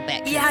here a little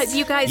bit. 'cause Yeah,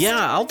 you guys.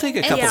 Yeah, I'll take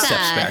a couple it's,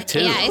 steps back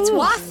too. Yeah, it's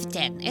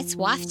wafting. It's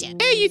wafting.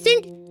 Hey, you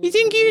think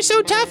you're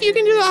so tough you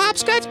can do the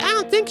hopscotch? I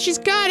don't think she's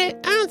got it.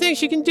 I don't think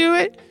she can do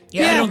it.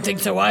 Yeah, I don't think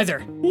so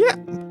either. Yeah.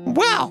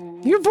 Wow,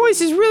 your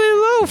voice is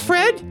really low,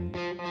 Fred.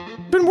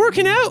 Been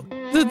working out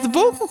the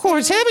vocal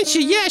cords, haven't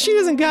she? Yeah, she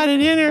doesn't got it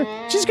in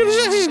her. She's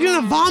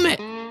gonna vomit.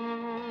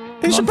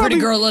 Come on, pretty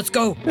girl, let's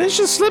go. Then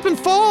she'll slip and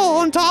fall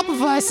on top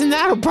of us, and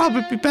that'll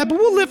probably be bad. But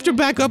we'll lift her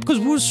back up because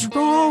we're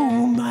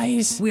strong,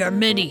 mice. We are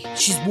many.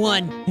 She's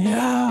one.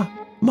 Yeah,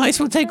 mice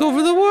will take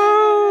over the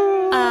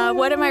world.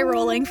 What am I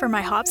rolling for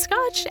my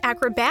hopscotch?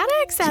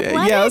 Acrobatics?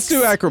 Athletics? Yeah, let's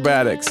do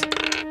acrobatics.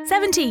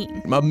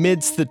 17.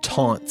 Amidst the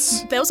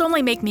taunts. Those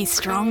only make me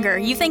stronger.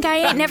 You think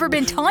I ain't never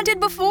been taunted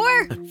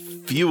before?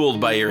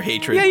 Fueled by your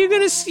hatred. Yeah, you're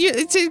gonna.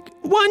 It's a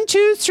 1,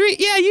 2, 3.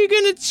 Yeah, you're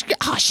gonna.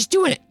 Oh, she's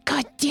doing it.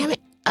 God damn it.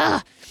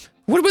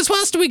 What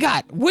else do we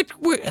got? What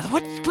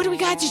do we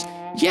got? Just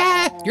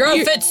Your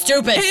outfit's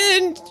stupid.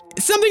 And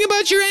something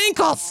about your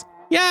ankles.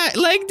 Yeah,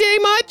 leg day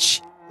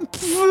much?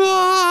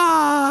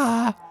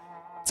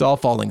 It's all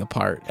falling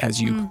apart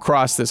as you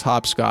cross this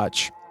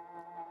hopscotch.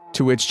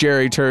 To which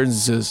Jerry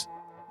turns and says,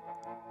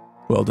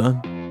 "Well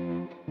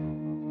done.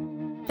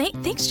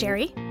 Thanks,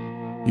 Jerry.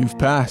 You've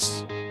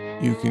passed.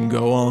 You can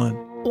go on."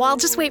 Well, I'll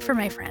just wait for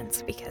my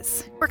friends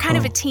because we're kind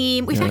of a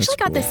team. We've yeah, actually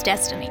that's got this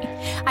destiny.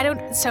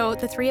 So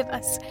the 3 of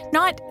us,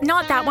 not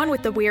that one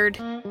with the weird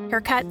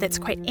haircut that's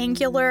quite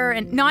angular,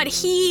 and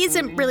he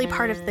isn't really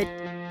part of the.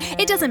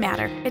 It doesn't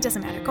matter.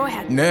 Go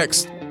ahead.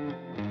 Next.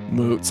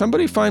 Moot.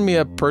 Somebody find me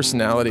a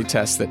personality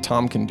test that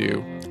Tom can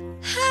do.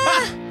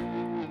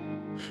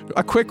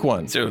 A quick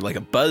one. Is there like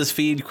a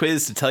BuzzFeed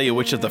quiz to tell you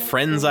which of the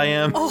friends I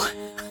am? Oh,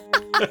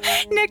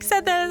 Nick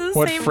said that at the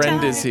What same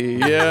friend time. is he?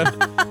 Yeah.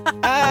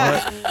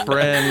 What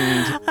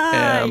friend You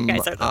am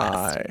guys are the best.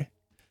 I?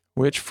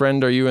 Which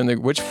friend are you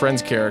in which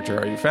friend's character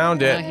are you?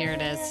 Found Oh, it. here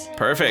it is.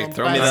 Perfect.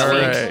 Throw me All that All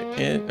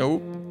link.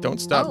 right. Don't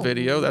stop Oh.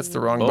 video. That's the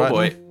wrong Oh, button.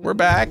 boy. We're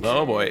back.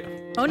 Oh boy.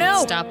 Oh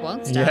no. Stop,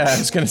 won't stop. Yeah, I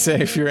was going to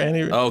say if you're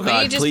any. Oh But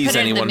you God, just please put it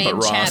in the anyone main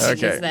but chat Ross. Okay.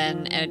 because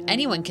then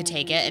anyone could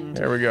take it. And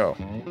There we go.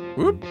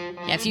 Whoop.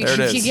 yeah, if you, There it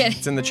if is. you get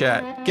It's in the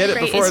chat. Get it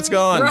Great. before it's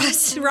gone.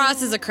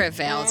 Ross is a crit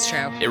fail. It's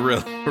true. It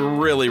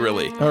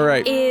really. All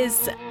right.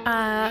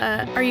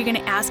 Are you gonna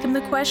ask him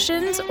the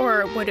questions,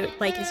 or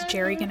is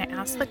Jerry gonna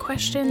ask the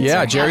questions?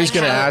 Yeah, or Jerry's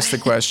going to how- ask the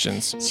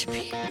questions.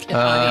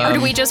 Or do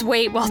we just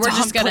wait while We're Tom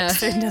just gonna-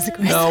 puts it and does the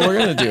questions? No, we're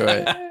going to do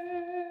it.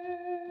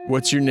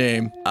 What's your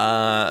name?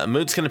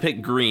 Moot's gonna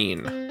pick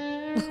green.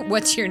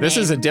 What's your name? This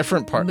is a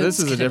different part. Moot's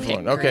This is a gonna different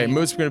pick one. Okay, green.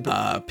 Moot's going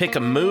to Pick a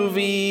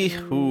movie.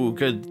 Ooh,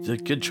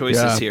 good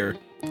choices Yeah. here.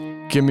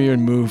 give me a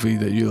movie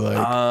that you like.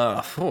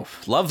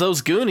 Love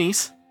those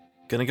Goonies.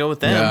 Gonna go with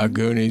them. Yeah,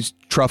 Goonies,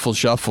 Truffle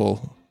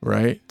Shuffle,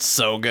 right?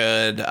 So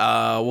good.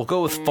 We'll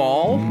go with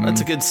fall.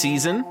 That's a good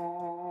season.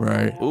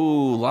 Right.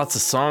 Ooh, lots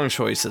of song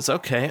choices.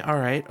 Okay, all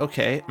right,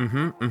 okay.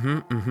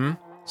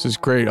 This is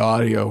great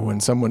audio when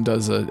someone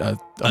does a An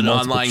multiple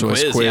online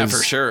choice quiz, yeah,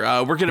 for sure.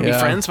 We're gonna be Yeah.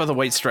 friends by the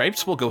White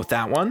Stripes. We'll go with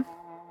that one.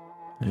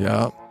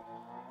 Yeah.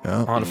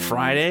 Yeah. On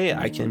Friday,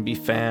 I can be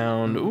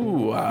found.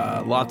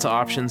 Lots of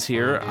options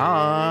here.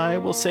 I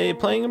will say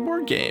playing in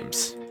board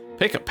games.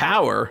 Pick a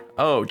power.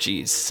 Oh,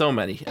 geez, so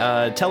many.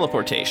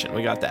 Teleportation.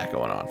 We got that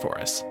going on for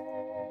us.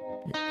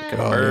 Pick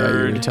a Oh, yeah,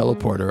 you're a bird.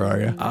 teleporter, are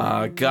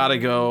you? Gotta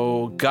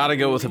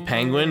go with a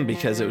penguin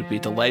because it would be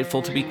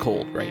delightful to be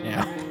cold right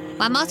now.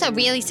 Well, I'm also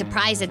really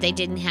surprised that they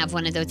didn't have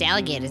one of those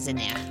alligators in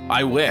there.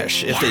 I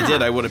wish. If they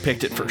did, I would have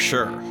picked it for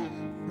sure.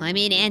 I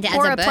mean, and as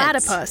Or a a bird.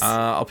 platypus.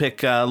 I'll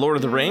pick Lord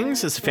of the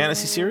Rings as a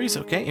fantasy series.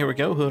 Okay, here we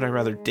go. Who would I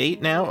rather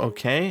date now?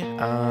 Okay.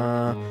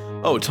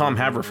 Tom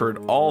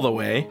Haverford all the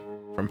way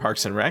from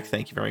Parks and Rec.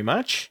 Thank you very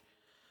much.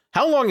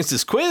 How long is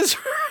this quiz?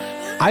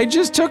 I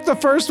just took the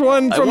first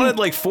one I from. wanted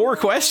like 4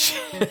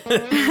 questions.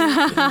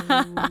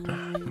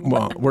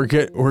 Well, we're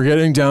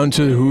getting down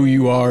to who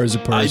you are as a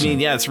person. I mean,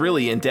 yeah, it's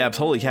really in depth.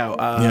 Holy cow.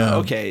 Yeah.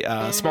 Okay,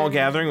 small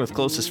gathering with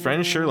closest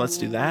friends. Sure, let's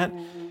do that.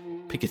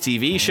 Pick a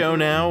TV show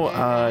now.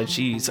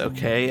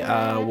 Okay.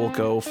 We'll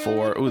go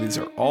for. Ooh, these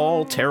are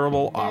all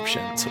terrible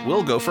options.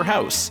 We'll go for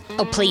House.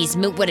 Oh, please,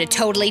 Moot would have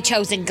totally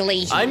chosen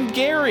Glee. I'm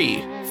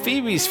Gary,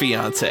 Phoebe's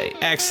fiance.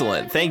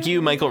 Excellent. Thank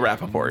you, Michael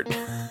Rappaport.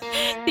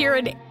 You're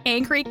an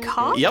angry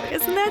cop? Yep.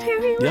 Isn't that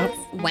who he was? Yep.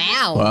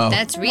 Wow,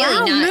 that's really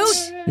Wow, not.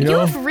 Moot, You you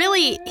know? have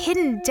really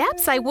hidden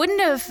depths. That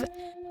wouldn't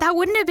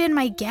have been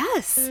my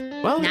guess.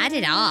 Well, Not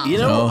at all. you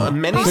know, No.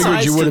 many I figured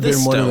sides you to would have this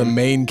been one of the stone.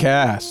 main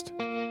cast.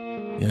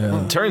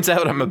 Yeah. Turns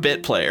out I'm a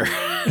bit player.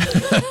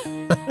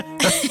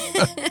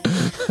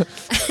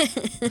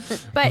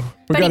 But We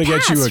but gotta he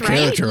get you a passed, right?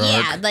 character arc.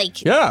 Yeah,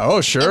 like Yeah, oh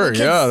sure. Because,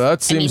 Yeah, that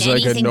I seems mean,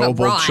 like a anything but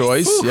noble Ross.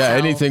 choice. Ooh, Yeah, so-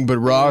 anything but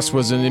Ross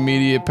was an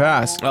immediate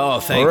pass. Oh,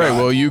 thank All right, God.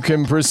 well, you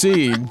can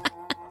proceed.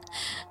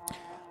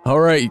 All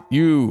right,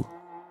 you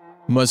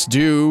must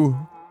do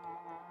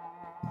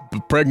a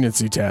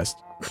pregnancy test.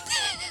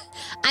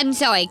 I'm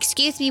sorry.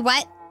 Excuse me.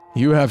 What?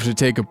 You have to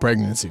take a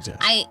pregnancy test.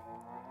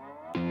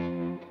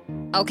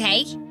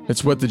 Okay.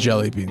 That's what the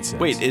jelly bean says.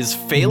 Wait, is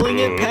failing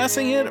it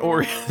passing it,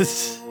 or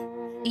is...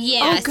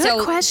 Yeah. Oh, good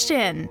so,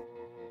 question.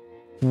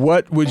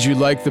 What would you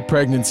like the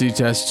pregnancy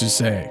test to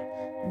say?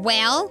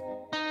 well,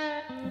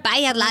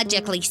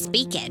 biologically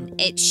speaking,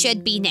 it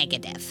should be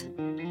negative.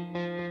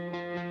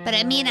 But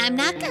I mean, I'm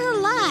not gonna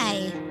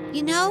lie.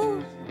 You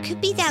know,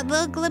 could be that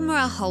little glimmer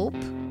of hope.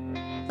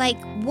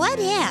 Like, what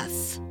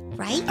if?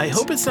 Right? I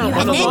hope it's not You one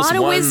have of a those lot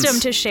of ones wisdom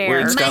to share. where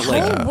it's My got whole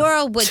like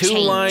world would 2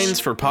 change. lines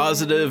for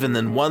positive and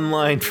then 1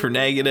 line for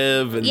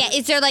negative. And Yeah,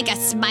 is there like a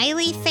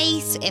smiley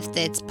face if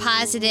it's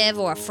positive,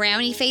 or a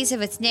frowny face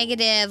if it's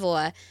negative,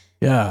 or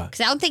Yeah.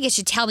 because I don't think it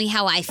should tell me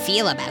how I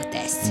feel about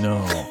this.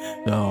 No.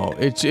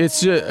 It's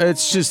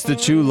just the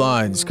 2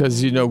 lines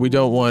because we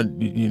don't want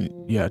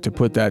to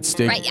put that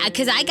stake. Right?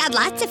 Because I got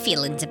lots of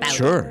feelings about it.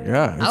 Sure.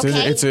 Yeah.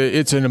 Okay.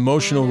 It's an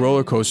emotional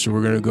roller coaster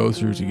we're gonna go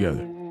through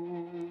together.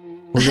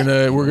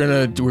 We're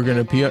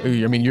gonna pee.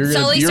 I mean, you're gonna.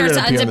 Sully you're starts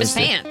to gonna pee on unzip the his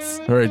stick. pants.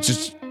 All right.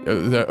 Just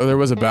there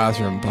was a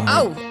bathroom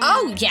behind.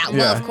 Oh, yeah. Well,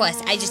 Yeah. of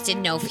course. I just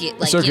didn't know if you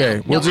like. It's okay. You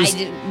know, We'll no, just- I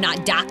did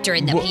not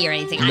doctoring the Well, pee or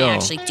anything. no. I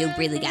actually do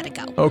really gotta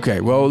go.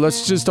 Okay. Well,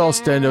 let's just all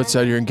stand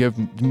outside here and give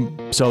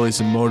Sully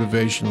some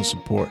motivational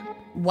support.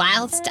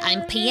 Whilst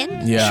I'm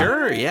peeing. Yeah.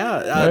 Sure,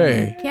 yeah.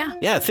 Hey. Yeah.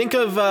 Yeah, think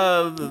of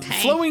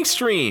flowing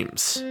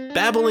streams,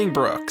 babbling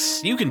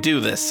brooks. You can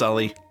do this,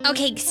 Sully.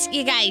 Okay,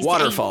 you guys.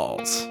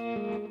 Waterfalls.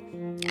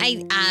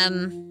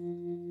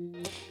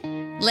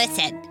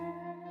 Listen,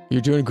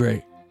 You're doing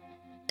great.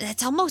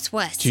 that's almost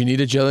worse. Do you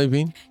need a jelly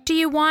bean? Do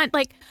you want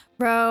like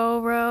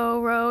row,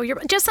 row, row?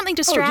 Just something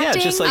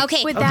distracting. just like-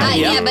 Okay, with that.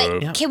 Okay, yeah, yeah.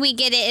 but Yeah. can we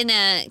get it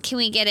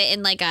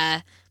in like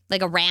a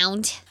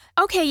round?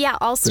 Okay, yeah,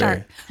 I'll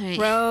start. All right.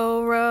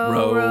 Row, row,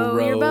 Row,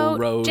 row, your row, boat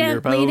row gently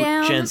your boat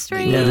down the gently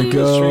stream. Let down it the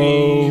go.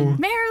 stream.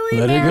 Merrily,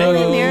 Let it merrily,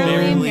 go. merrily,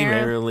 Merrily,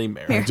 merrily.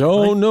 merrily. I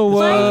don't know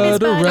Life is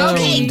what but a around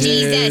Okay, is.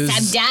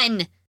 Jesus, I'm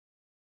done.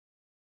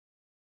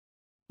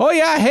 Oh,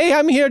 yeah. Hey,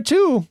 I'm here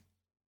too.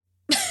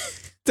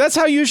 That's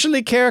how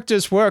usually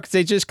characters work.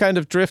 They just kind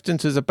of drift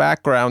into the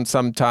background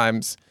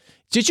sometimes.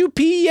 Did you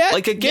pee yet?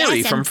 Like a Gary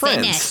Yes, from I'm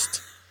Friends.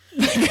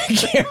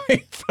 finished.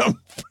 Gary from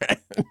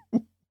Friends.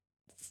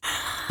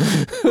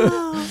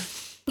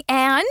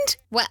 And?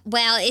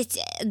 Well, it's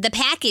the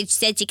package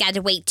said you got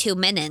to wait 2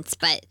 minutes,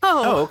 but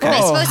Oh, okay. am I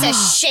Oh. supposed to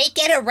shake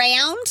it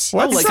around?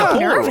 What's like a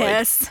up? Polaroid.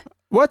 Nervous.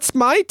 What's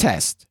my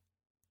test?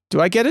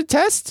 Do I get a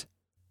test?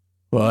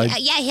 Well,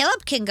 Yeah,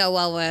 Hillip can go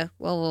while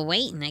we're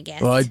waiting, I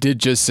guess. Well, I did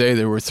just say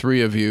there were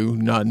 3 of you,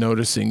 not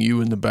noticing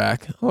you in the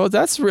back. Oh,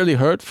 that's really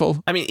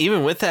hurtful. I mean,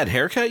 even with that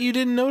haircut, you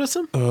didn't notice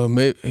him? Oh,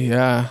 maybe,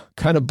 yeah,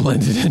 kind of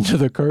blended into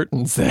the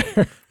curtains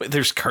there. Wait,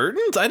 there's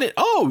curtains? I didn't.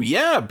 Oh,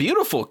 yeah,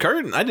 beautiful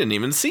curtain. I didn't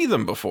even see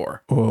them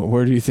before. Well,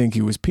 where do you think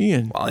he was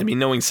peeing? Well, I mean,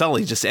 knowing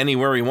Sully, just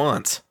anywhere he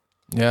wants.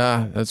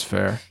 Yeah, that's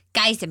fair.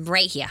 Guys, I'm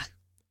right here.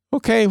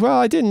 Okay, well,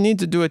 I didn't need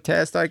to do a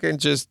test. I can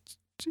just...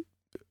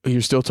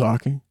 You're still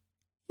talking?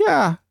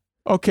 Yeah.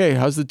 Okay,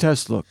 how's the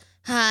test look?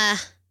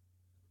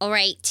 All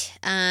right.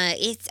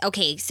 It's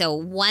okay. So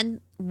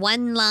one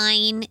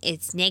line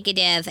is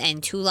negative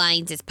and 2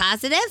 lines is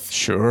positive.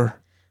 Sure.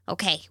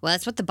 Okay. Well,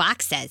 that's what the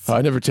box says.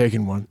 I've never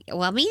taken one.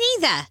 Well, me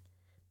neither.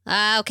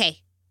 Okay.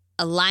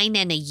 A line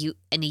and a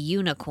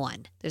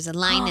unicorn. There's a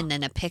line and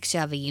then a picture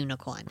of a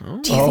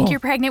unicorn. Do you think you're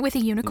pregnant with a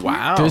unicorn?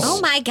 Wow. This-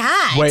 Oh my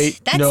God. Wait,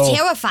 That's no.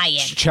 terrifying.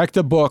 Check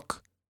the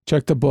book.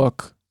 Check the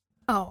book.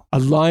 Oh. A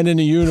line in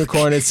a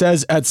unicorn. It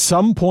says, at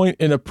some point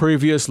in a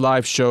previous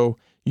live show,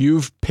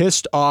 you've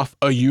pissed off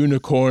a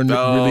unicorn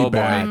really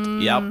bad.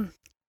 Boy.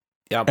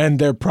 Yep. And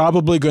they're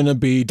probably going to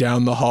be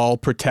down the hall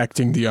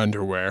protecting the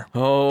underwear.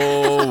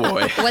 Oh,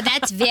 boy. Well,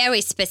 that's very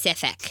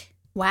specific.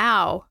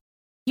 Wow.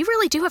 You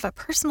really do have a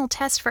personal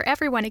test for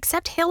everyone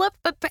except Hillip,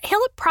 but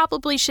Hillip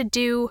probably should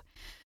do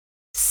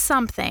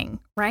something,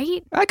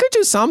 right? I could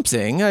do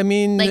something. I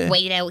mean, Like,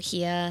 wait out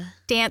here.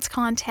 Dance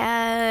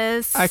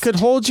contest. I could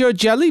hold your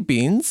jelly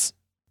beans.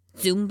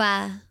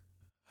 Zumba.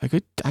 I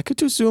could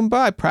do Zumba.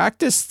 I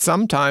practiced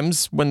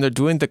sometimes when they're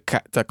doing the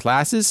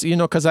classes,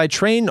 because I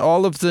train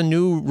all of the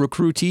new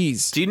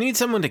recruitees. Do you need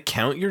someone to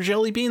count your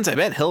jelly beans? I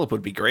bet Hillip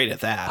would be great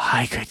at that.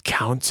 I could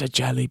count the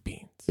jelly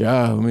beans.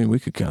 Yeah, I mean, we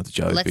could count the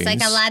jelly Looks beans.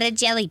 like a lot of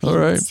jelly beans. All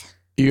right.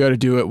 You got to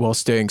do it while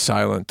staying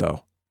silent,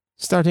 though.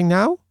 Starting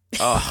now?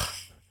 Oh,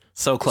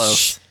 so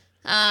close.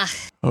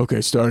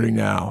 Okay, starting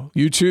now.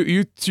 You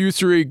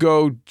 3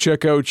 go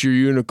check out your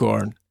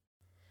unicorn.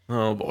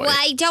 Oh, boy. Well,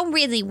 I don't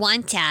really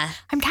want to.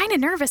 I'm kind of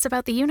nervous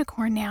about the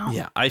unicorn now.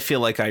 Yeah, I feel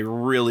like I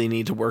really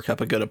need to work up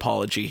a good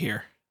apology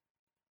here.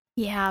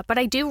 Yeah, but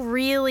I do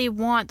really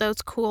want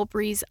those Cool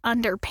Breeze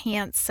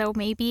underpants, so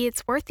maybe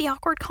it's worth the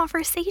awkward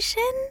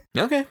conversation?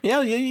 Okay,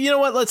 yeah, you know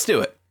what? Let's do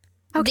it.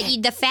 Okay.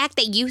 The fact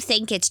that you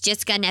think it's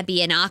just going to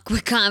be an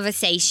awkward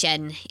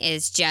conversation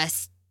is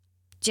just,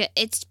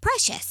 it's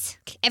precious.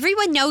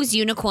 Everyone knows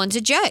unicorns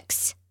are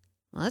jerks.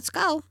 Let's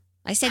go.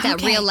 I said that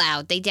Okay. real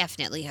loud. They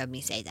definitely heard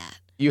me say that.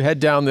 You head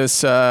down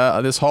this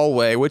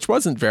hallway, which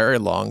wasn't very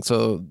long,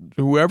 so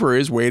whoever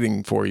is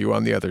waiting for you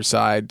on the other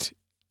side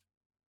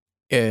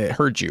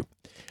heard you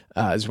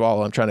as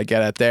well. I'm trying to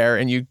get at there.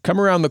 And you come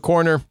around the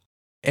corner,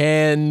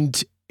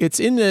 and it's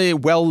in a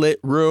well-lit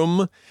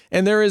room,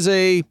 and there is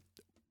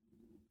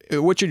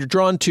what you're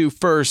drawn to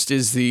first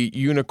is the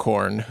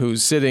unicorn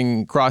who's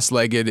sitting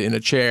cross-legged in a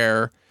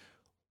chair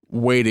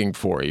waiting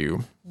for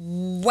you,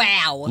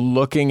 Wow.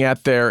 looking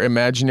at their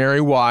imaginary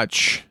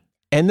watch.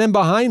 And then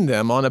behind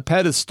them on a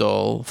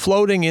pedestal,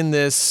 floating in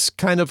this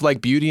kind of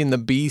like Beauty and the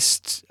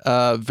Beast,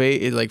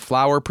 like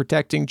flower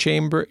protecting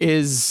chamber,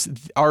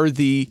 are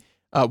the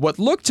what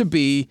look to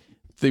be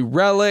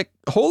the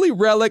holy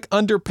relic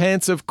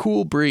underpants of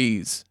Cool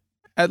Breeze,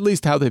 at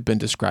least how they've been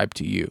described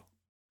to you.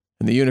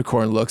 And the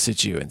unicorn looks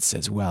at you and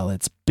says, "Well,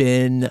 it's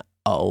been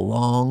a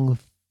long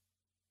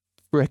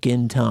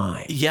frickin'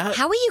 time. Yeah,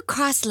 How are you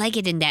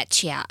cross-legged in that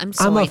chair? I'm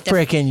sorry. I'm a the-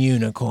 frickin'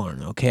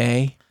 unicorn,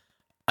 okay?"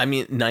 I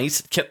mean,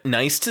 nice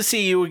to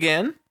see you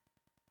again.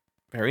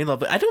 Very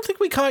lovely. I don't think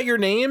we caught your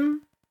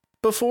name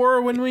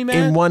before when we met.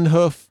 In one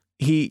hoof,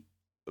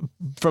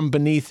 from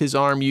beneath his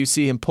arm, you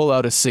see him pull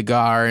out a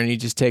cigar, and he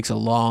just takes a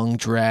long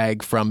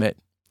drag from it.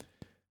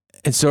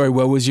 And sorry,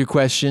 what was your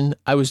question?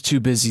 I was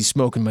too busy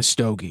smoking my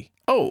stogie.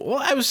 Oh,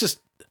 well,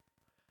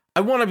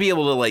 I want to be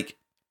able to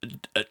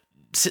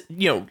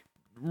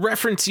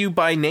reference you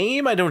by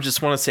name. I don't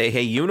just want to say,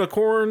 "Hey,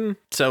 unicorn."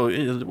 So,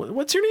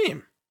 what's your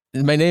name?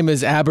 My name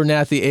is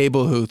Abernathy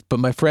Abelhuth, but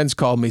my friends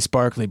call me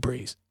Sparkly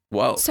Breeze.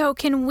 Whoa. So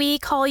can we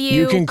call you...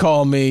 You can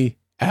call me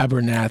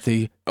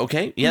Abernathy.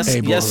 Okay. Yes,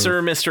 Abelhoof. yes,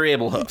 sir, Mr.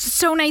 Abelhoof.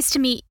 So nice to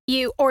meet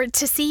you, or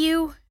to see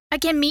you.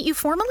 Again, meet you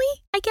formally,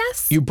 I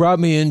guess? You brought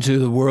me into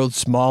the world's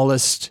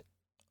smallest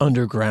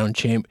underground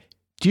chamber.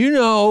 Do you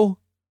know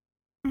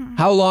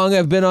how long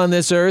I've been on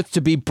this earth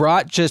to be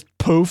brought just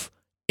poof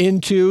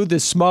into the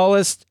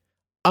smallest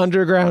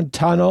underground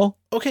tunnel?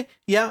 Okay.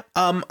 Yeah.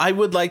 I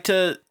would like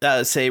to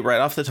say right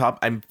off the top,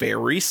 I'm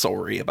very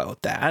sorry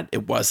about that.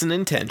 It wasn't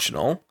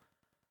intentional.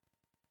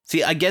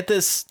 See, I get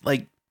this,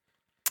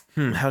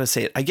 how to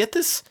say it? I get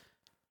this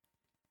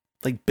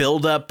like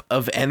buildup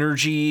of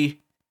energy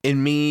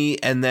in me,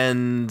 and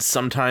then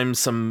sometimes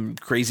some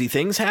crazy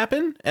things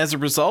happen as a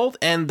result,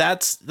 and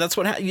that's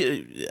what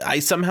I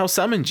somehow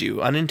summoned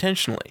you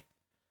unintentionally.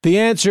 The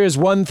answer is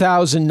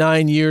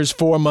 1,009 years,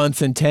 4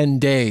 months, and 10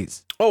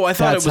 days. Oh, I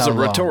thought That's it was a how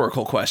long.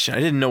 rhetorical question. I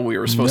didn't know we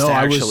were supposed to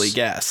I actually was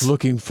guess.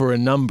 looking for a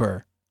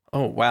number.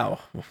 Oh, wow.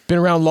 Been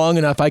around long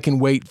enough, I can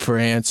wait for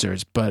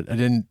answers, but I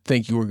didn't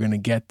think you were going to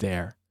get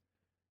there.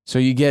 So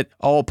you get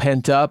all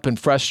pent up and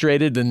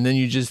frustrated, and then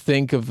you just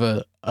think of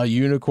a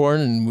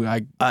unicorn,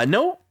 and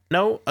No,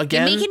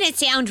 again. You're making it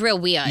sound real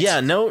weird. Yeah,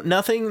 no,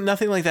 nothing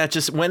like that.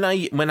 Just when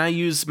I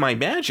use my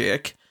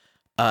magic,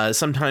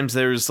 sometimes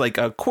there's like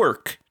a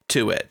quirk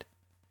to it.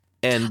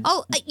 And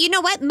Oh, you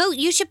know what, Moot?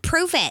 You should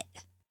prove it.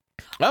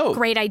 oh,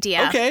 Great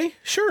idea. Okay,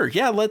 sure.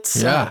 Yeah,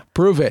 let's.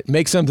 prove it.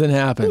 Make something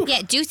happen.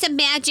 Yeah, do some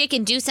magic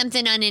and do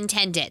something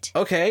unintended.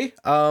 Okay.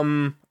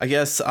 I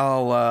guess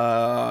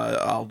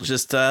I'll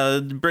just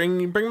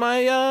bring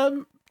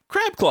my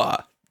crab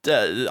claw.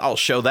 I'll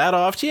show that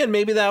off to you, and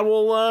maybe that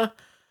will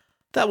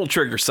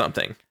trigger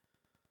something.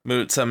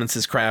 Moot summons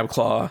his crab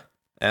claw,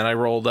 and I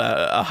rolled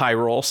a high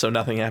roll, so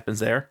nothing happens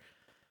there.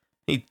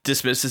 He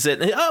dismisses it.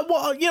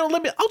 Well,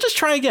 I'll just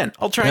try again.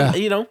 I'll try.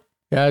 Yeah.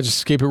 Yeah,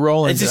 just keep it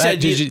rolling. As you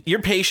said,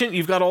 you're patient.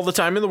 You've got all the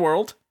time in the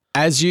world.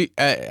 As you,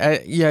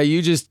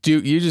 you just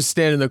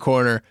stand in the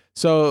corner.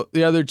 So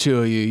the other two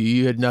of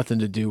you had nothing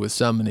to do with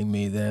summoning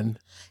me then.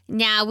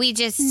 Now we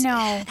just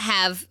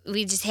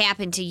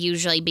happen to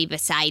usually be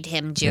beside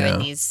him during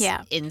these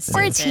instances.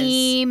 We're a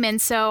team,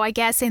 and so I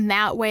guess in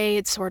that way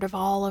it's sort of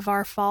all of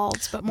our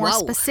faults, but more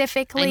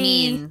specifically, I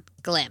mean,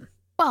 Glim.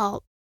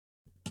 Well,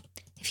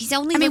 if he's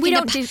only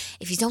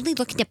if he's only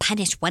looking to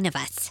punish one of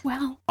us.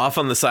 Well, off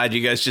on the side,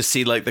 you guys just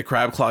see like the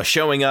crab claw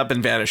showing up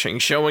and vanishing,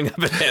 showing up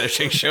and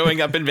vanishing,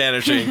 showing up and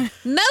vanishing.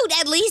 Moat,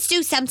 at least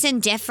do something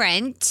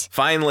different.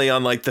 Finally,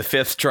 on like the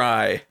 5th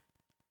try,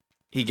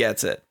 he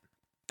gets it.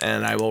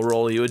 And I will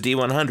roll you a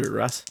D100,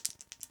 Russ.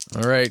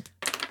 All right.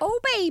 Oh,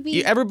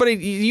 baby. Everybody,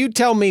 you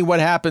tell me what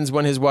happens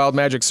when his wild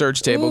magic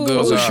search table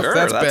goes off. Sure,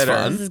 that's better.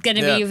 fun. This is going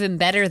to be even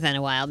better than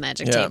a wild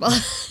magic table.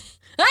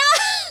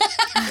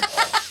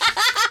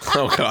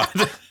 Oh, God.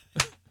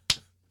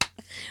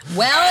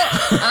 Well,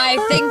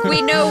 I think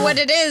we know what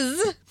it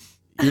is.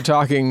 You're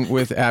talking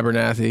with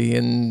Abernathy,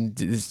 and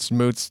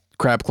Moot's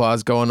crab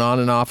claws going on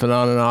and off and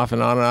on and off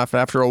and on and off.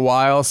 After a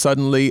while,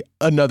 suddenly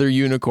another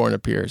unicorn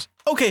appears.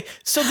 Okay,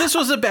 so this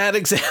was a bad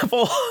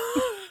example.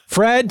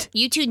 Fred?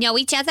 You two know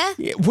each other?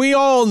 We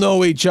all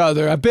know each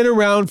other. I've been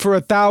around for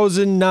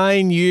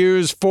 1,009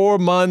 years, 4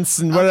 months,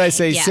 and what did I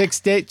say? 6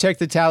 days? Check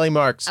the tally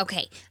marks.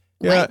 Okay.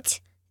 Yeah. What?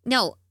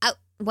 No.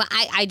 Well,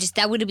 I just,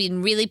 that would have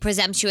been really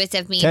presumptuous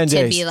of me 10 to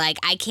days. be like,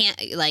 I can't,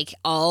 like,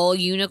 all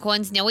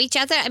unicorns know each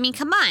other. I mean,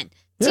 come on.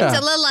 Seems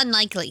a little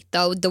unlikely,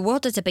 though the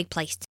world is a big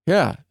place.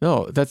 Yeah,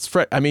 no, that's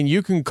Fred. I mean,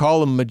 you can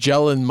call him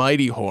Magellan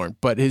Mighty Horn,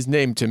 but his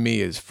name to me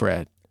is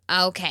Fred.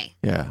 Okay.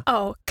 Yeah.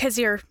 Oh, because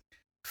you're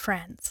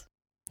friends.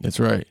 That's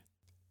right.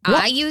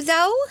 Are you,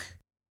 though?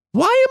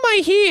 Why am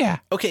I here?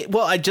 Okay,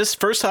 well,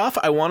 first off,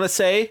 I want to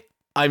say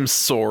I'm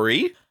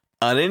sorry.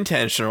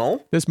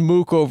 Unintentional. This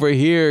mook over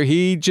here,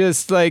 he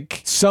just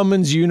like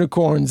summons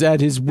unicorns at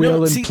his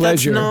will and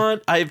pleasure.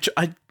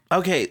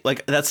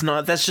 That's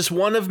not, that's just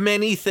one of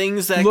many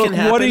things that Look, can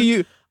happen.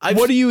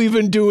 What are you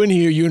even doing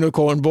here,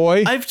 unicorn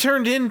boy? I've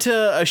turned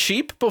into a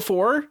sheep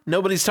before.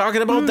 Nobody's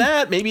talking about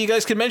that. Maybe you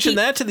guys could mention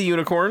that to the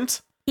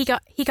unicorns. He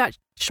got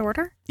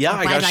shorter? Yeah,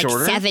 I got by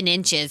shorter. 7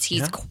 inches.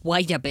 He's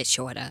quite a bit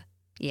shorter.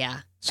 Yeah.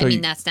 So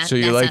that's not. So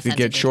you like to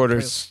get shorter,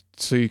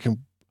 so you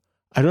can.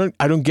 I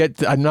don't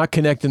get. I'm not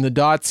connecting the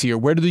dots here.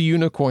 Where do the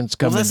unicorns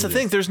come? Well, that's the into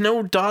thing. this? There's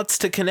no dots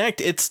to connect.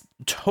 It's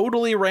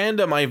totally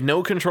random. I have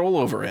no control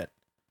over it.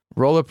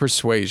 Roll a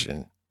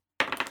persuasion.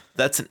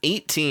 That's an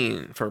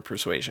 18 for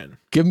persuasion.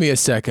 Give me a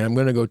second. I'm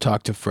gonna go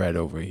talk to Fred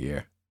over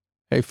here.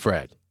 Hey,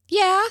 Fred.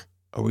 Yeah.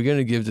 Are we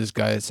gonna give this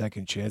guy a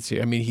second chance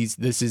here? I mean,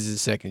 this is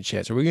his second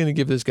chance. Are we gonna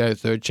give this guy a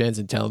third chance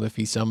and tell him if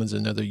he summons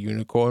another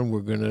unicorn, we're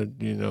gonna,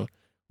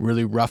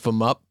 really rough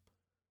him up?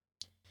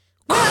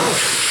 You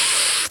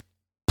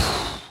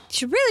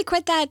should really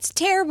quit that. It's a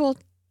terrible,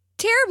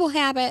 terrible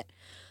habit.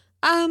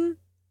 I'm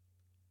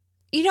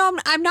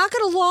not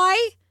gonna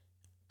lie.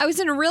 I was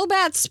in a real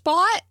bad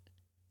spot.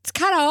 It's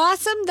kind of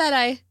awesome that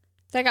I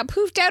got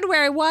poofed out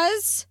where I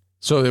was.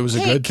 So it was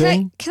a good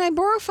thing? Can I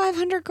borrow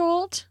 500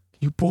 gold?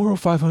 You borrow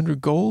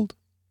 500 gold?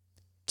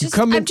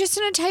 I'm just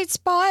in a tight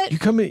spot.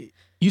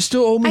 You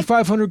still owe me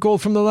 500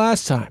 gold from the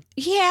last time.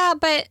 Yeah,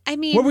 but I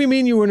mean, What do we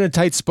mean you were in a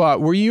tight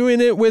spot? Were you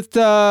in it with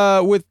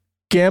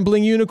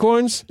gambling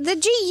unicorns? the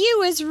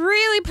GU is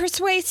really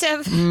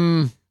persuasive.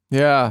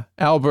 Yeah,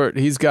 Albert,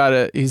 he's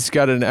got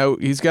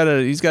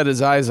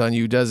his eyes on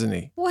you, doesn't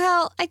he?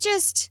 Well, I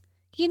just,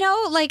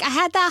 I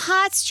had that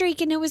hot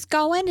streak and it was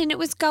going and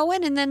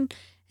then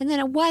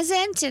it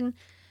wasn't. And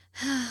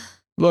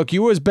Look,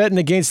 you was betting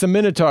against the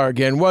Minotaur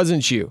again,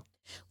 wasn't you?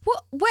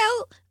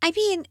 well, I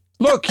mean,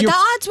 Look, the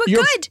odds were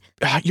good.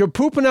 You're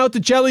pooping out the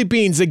jelly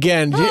beans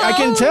again. I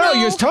can tell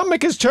your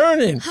stomach is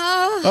turning.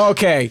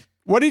 Okay,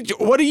 What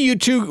are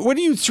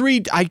you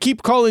three? I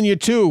keep calling you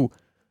two.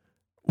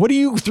 What are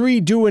you three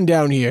doing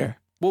down here?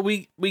 Well,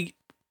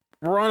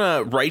 we're on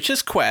a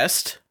righteous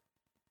quest.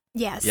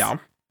 Yes. Yeah.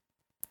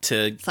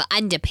 For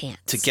underpants.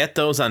 To get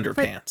those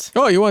underpants.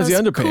 Oh, you want the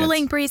Those underpants?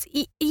 Cooling breeze.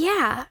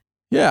 Yeah.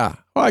 Yeah.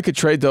 Well, I could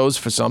trade those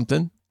for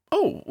something.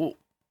 Oh,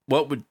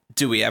 well,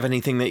 do we have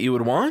anything that you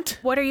would want?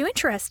 What are you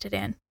interested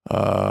in?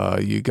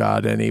 You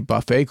got any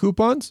buffet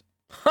coupons?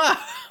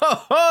 Ha! Ho,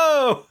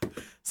 ho!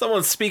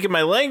 Someone's speaking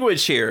my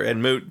language here.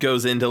 And Moot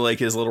goes into like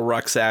his little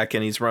rucksack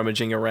and he's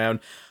rummaging around.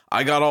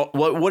 I got all.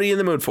 What are you in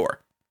the mood for?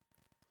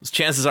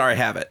 Chances are I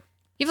have it.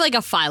 You have like a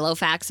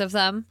Filofax of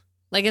them.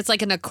 Like it's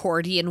like an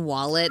accordion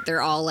wallet.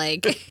 They're all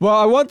like. Well,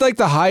 I want like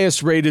the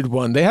highest rated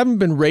one. They haven't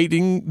been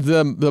rating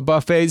the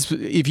buffets.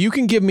 If you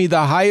can give me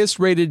the highest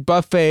rated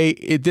buffet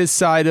at this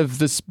side of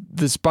the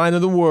spine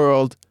of the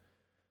world,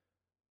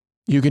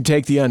 you can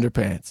take the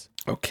underpants.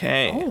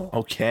 Okay. Oh.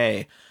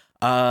 Okay.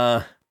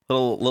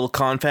 Little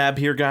confab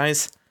here,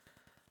 guys.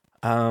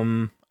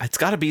 It's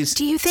got to be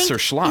Do you think Sir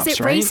Schlops, is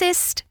it right?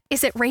 racist?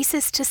 Is it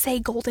racist to say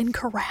Golden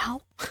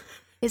Corral?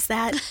 Is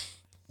that's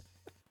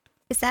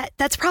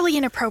probably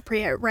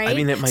inappropriate, right? I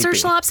mean, it might Sir be.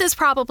 Schlops is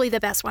probably the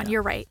best one.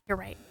 You're right.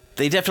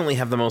 They definitely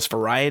have the most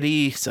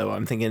variety, so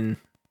I'm thinking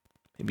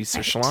maybe Sir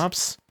Right.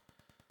 Schlops.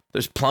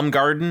 There's Plum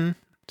Garden,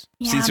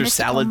 Yeah, Caesar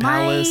Mystical Salad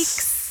Palace,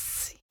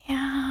 Mike's.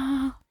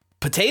 Yeah.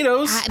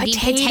 potatoes. I mean,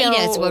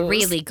 potatoes were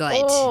really good.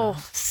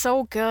 Oh,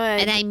 so good.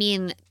 And I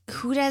mean,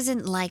 who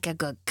doesn't like a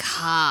good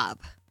carb?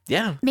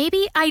 Yeah.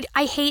 Maybe I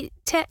hate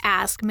to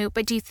ask, Moot,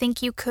 but do you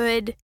think you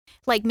could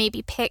like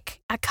maybe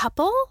pick a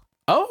couple?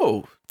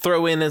 Oh,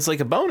 throw in as like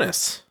a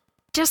bonus.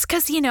 Just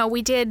because,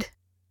 we did.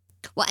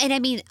 Well, and I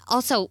mean,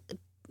 also,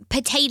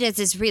 potatoes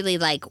is really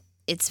like,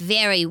 it's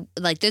very,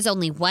 like, there's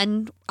only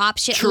one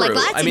option. True. Like,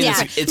 lots I mean,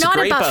 of it's Not a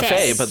a great buffet.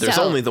 buffet, but there's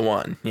So- only the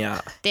one.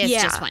 Yeah. there's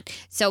Yeah. just one.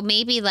 So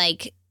maybe,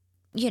 like,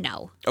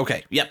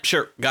 Okay. Yep.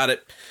 Sure. Got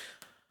it.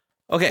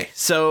 Okay.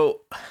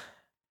 So,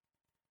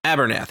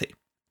 Abernathy.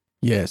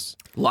 Yes.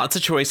 Lots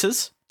of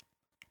choices.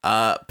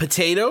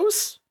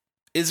 Potatoes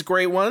is a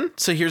great one.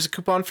 So here's a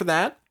coupon for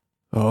that.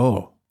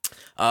 Oh.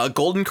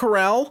 Golden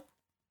Corral.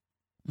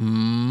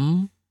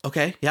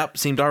 Okay. Yep.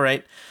 Seemed all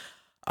right.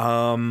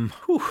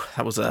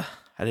 That was I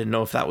didn't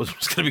know if that was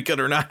going to be good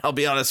or not. I'll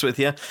be honest with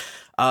you.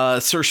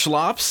 Sir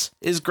Schlops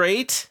is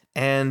great.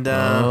 And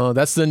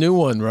that's the new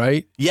one,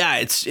 right? yeah,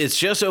 it's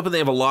just open. They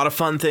have a lot of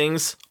fun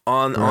things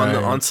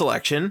on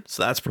selection.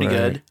 So that's pretty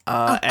good.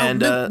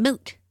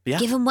 Moot. yeah.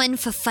 Give him one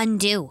for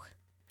fondue.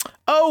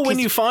 Oh, when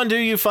you fondue,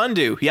 you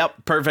fondue.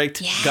 Yep,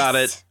 perfect. Yes. Got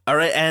it. All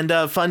right, and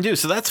fondue.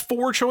 So that's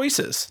 4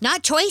 choices.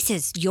 Not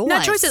choices, yours.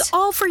 Not choices,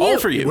 all for you. All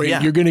for you. Wait,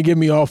 yeah. you're going to give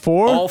me all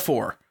 4? All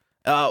 4.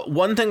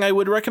 One thing I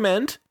would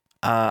recommend,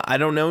 I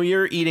don't know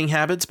your eating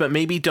habits, but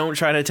maybe don't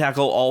try to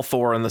tackle all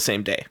 4 on the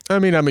same day. I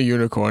mean, I'm a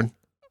unicorn.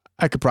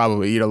 I could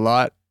probably eat a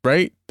lot,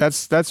 right?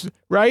 That's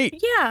right?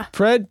 Yeah.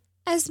 Fred?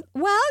 As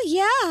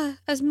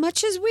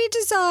much as we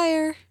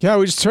desire. Yeah,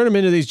 we just turn them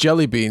into these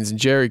jelly beans and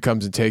Jerry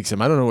comes and takes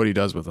them. I don't know what he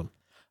does with them.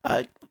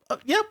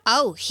 Yep.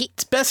 Oh,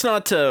 It's best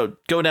not to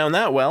go down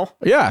that well.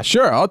 Yeah,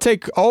 sure. I'll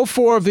take all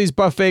 4 of these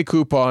buffet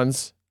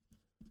coupons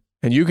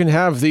and you can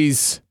have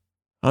these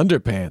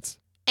underpants.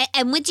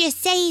 and would you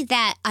say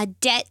that a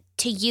debt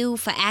to you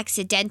for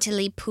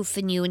accidentally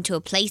poofing you into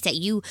a place that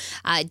you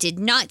did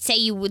not say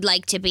you would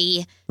like to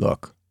be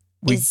Look,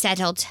 is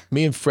settled?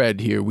 me and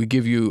Fred here, we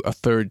give you a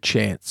third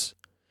chance.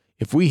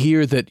 If we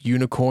hear that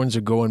unicorns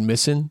are going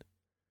missing,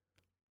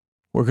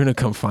 we're going to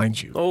come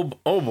find you.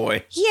 Oh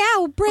boy. Yeah,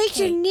 we'll break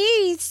your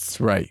knees.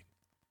 That's right.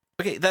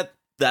 Okay,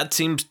 that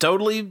seems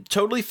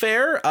totally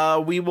fair.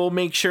 We will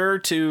make sure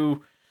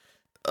to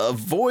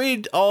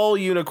avoid all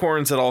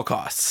unicorns at all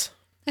costs.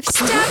 I've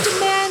stabbed a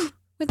man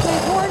with my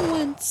horn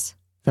once.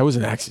 That was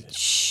an accident.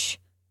 Shh.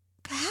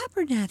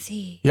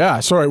 Abernathy. Yeah,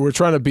 sorry, we're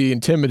trying to be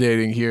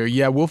intimidating here.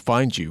 Yeah, we'll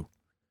find you.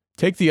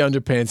 Take the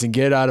underpants and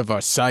get out of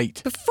our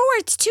sight. Before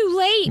it's too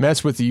late.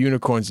 Mess with the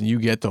unicorns and you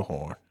get the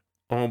horn.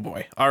 Oh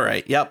boy. All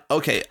right. Yep.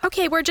 Okay.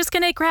 Okay, we're just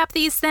going to grab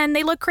these then.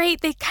 They look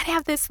great. They kind of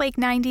have this like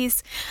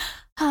 90s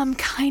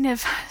kind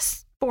of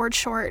board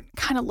short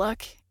kind of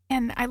look.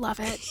 And I love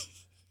it.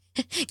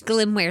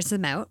 Glim wears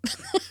them out.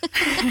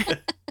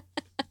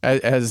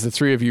 As the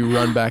 3 of you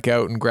run back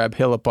out and grab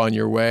Hillip on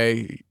your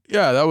way,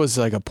 yeah, that was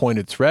like a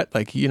pointed threat.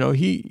 Like, he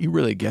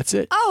really gets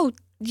it. Oh,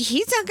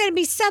 he's not going to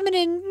be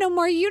summoning no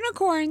more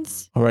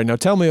unicorns. All right, now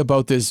tell me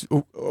about this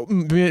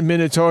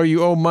Minotaur.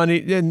 You owe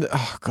money. And,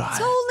 oh, God.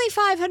 It's only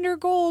 500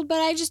 gold, but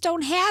I just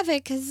don't have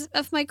it because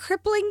of my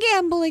crippling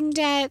gambling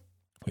debt.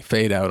 We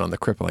fade out on the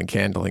crippling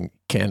candling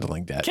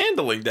debt.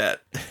 Candling debt.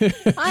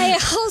 I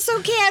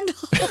also candle.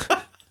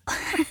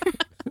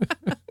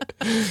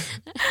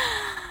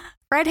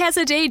 Fred has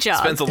a day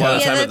job. Spends a lot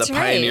of Yeah, time at the that's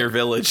right. Pioneer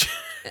Village.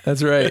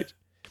 That's right.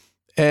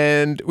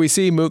 And we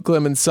see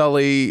Mootglim and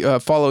Sully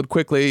followed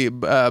quickly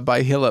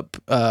by Hillip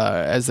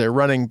as they're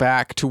running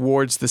back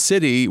towards the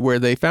city where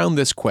they found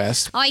this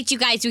quest. All right, you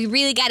guys, we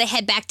really got to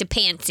head back to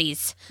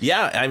Pansies.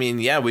 Yeah, I mean,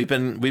 we've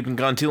been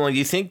gone too long. Do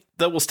you think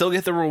that we'll still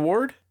get the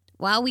reward?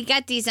 Well, we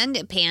got these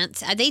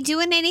underpants. Are they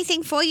doing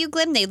anything for you,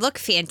 Glim? They look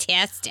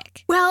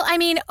fantastic. Well, I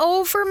mean,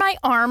 over my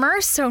armor,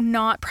 so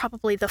not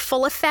probably the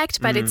full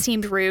effect, but it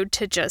seemed rude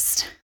to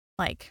just,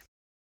 like,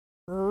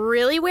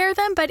 really wear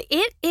them. But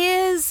it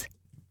is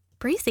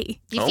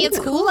breezy. You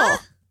feel cooler?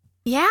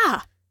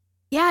 Yeah.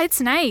 Yeah,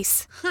 it's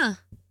nice. Huh.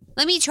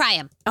 Let me try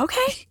them.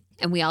 Okay.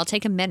 And we all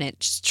take a minute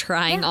just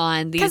trying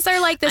on these. Because they're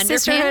like the underpants.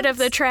 sisterhood of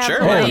the traveling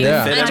Sure. Oh,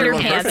 yeah. Fit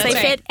everyone underpants. They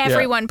perfectly. fit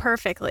everyone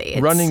perfectly.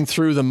 It's- Running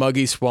through the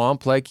muggy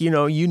swamp, like, you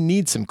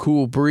need some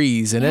cool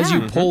breeze. And as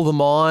you pull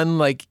them on,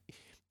 like,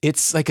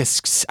 it's like a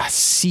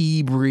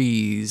sea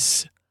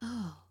breeze.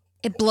 Oh,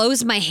 it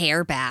blows my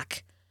hair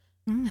back.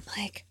 I'm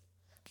like,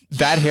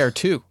 That hair,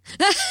 too.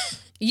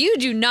 you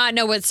do not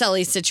know what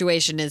Sully's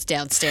situation is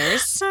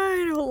downstairs.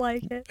 I don't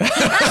like it.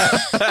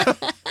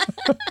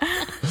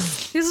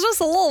 He's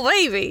just a little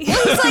baby.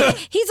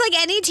 He's like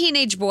any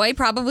teenage boy,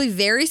 probably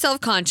very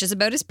self-conscious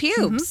about his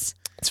pubes.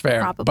 It's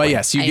fair. Probably. But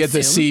yes, you I get the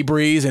assume. sea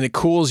breeze and it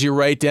cools you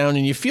right down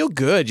and you feel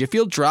good. You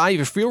feel dry.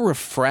 You feel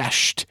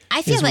refreshed.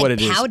 I feel is what like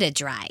it is. powder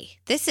dry.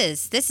 This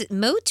is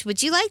Moot.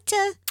 Would you like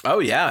to? Oh,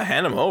 yeah.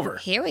 Hand them over.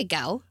 Here we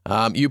go.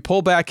 You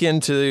pull back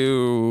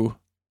into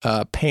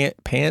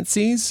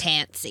Pantsies.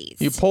 Pantsies.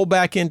 You pull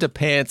back into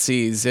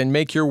Pantsies and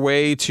make your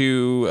way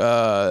to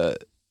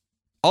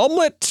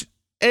Omelette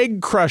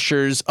Egg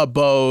Crusher's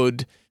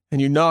abode. And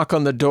you knock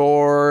on the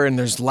door, and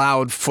there's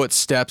loud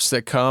footsteps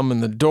that come,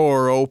 and the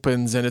door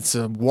opens, and it's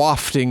a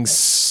wafting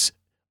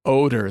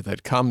odor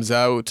that comes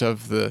out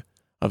of the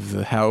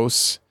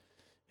house.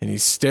 And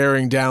he's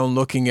staring down,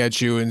 looking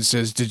at you, and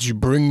says, "Did you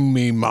bring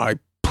me my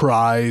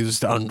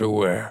prized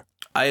underwear?"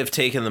 I have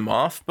taken them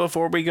off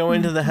before we go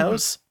into the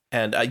house.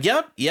 And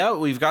yep,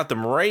 we've got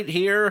them right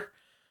here.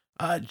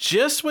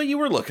 Just what you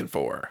were looking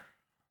for.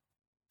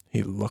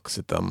 He looks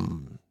at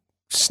them,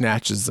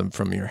 snatches them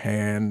from your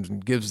hand,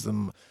 and gives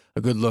them a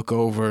good look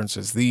over and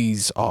says,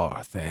 "These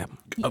are them."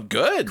 Oh,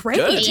 good. Great.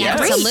 Good. Yeah, Yes.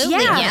 absolutely.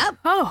 Yeah. Yep.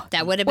 Oh,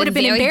 That would have would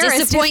been have been very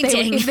embarrassed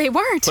disappointing. if they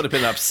weren't. Would have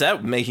been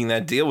upset making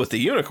that deal with the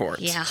unicorns.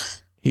 Yeah.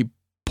 He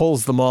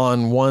pulls them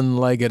on one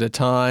leg at a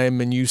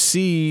time, and you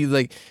see,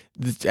 like,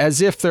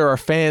 as if there are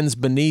fans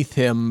beneath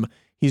him,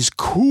 he's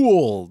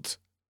cooled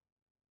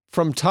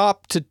from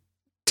top to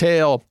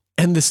tail,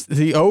 and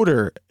the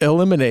odor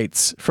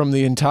eliminates from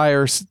the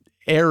entire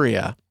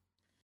area.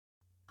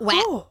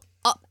 Well,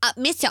 Oh.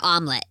 Mr.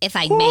 Omelette, if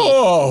I may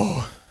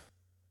Oh,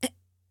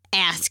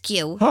 ask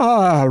you,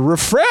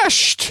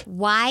 refreshed.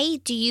 why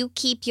do you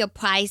keep your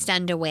prized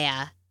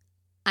underwear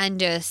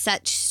under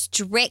such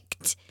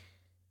strict,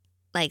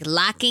 like,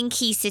 lock and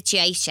key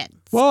situations?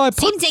 Well,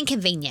 Seems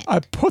inconvenient. I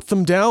put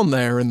them down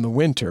there in the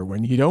winter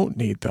when you don't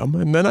need them,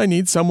 and then I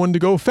need someone to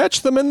go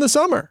fetch them in the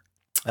summer.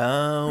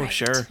 Oh,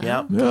 sure.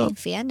 Yeah. Yeah. Okay,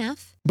 fair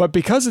enough. But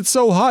because it's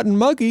so hot and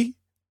muggy,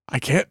 I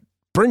can't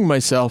bring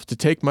myself to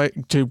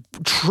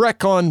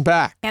trek on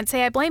back. Can't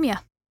say I blame you.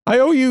 I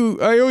owe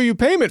you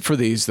payment for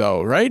these,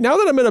 though, right? Now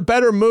that I'm in a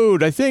better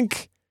mood, I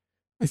think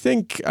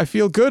I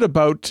feel good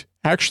about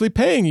actually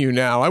paying you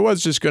now. I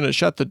was just going to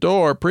shut the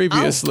door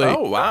previously.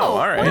 Oh, wow.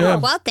 All right. Yeah.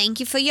 Well, thank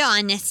you for your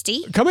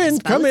honesty. Come I in.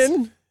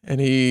 suppose. And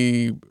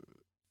he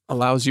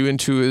allows you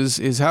into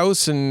his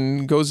house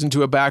and goes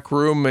into a back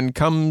room and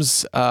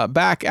comes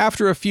back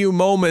after a few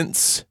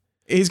moments.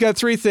 He's got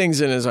three things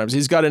in his arms.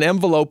 He's got an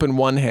envelope in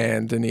one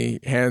hand, and he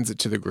hands it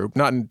to the group,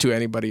 not to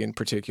anybody in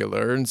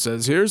particular, and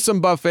says, "Here's some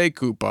buffet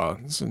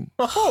coupons. And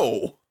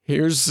Oh.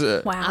 here's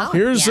Wow.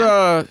 here's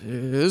yeah.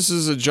 this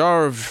is a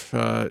jar of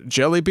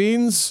jelly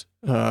beans.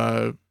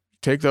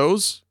 Take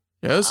those.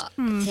 Yes.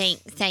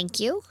 Thank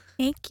you.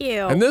 Thank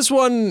you. And this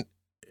one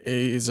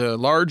is a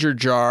larger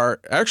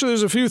jar. Actually,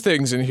 there's a few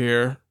things in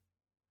here.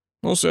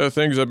 Most of the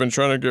things I've been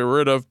trying to get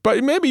rid of,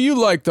 but maybe you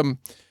like them.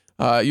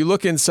 You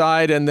look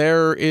inside, and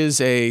there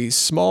is a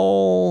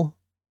small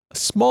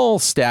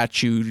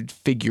statued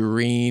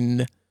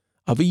figurine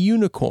of a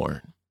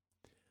unicorn.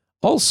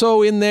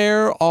 Also in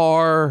there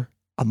are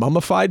a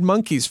mummified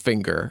monkey's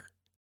finger.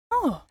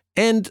 Oh.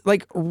 And,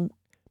 like, you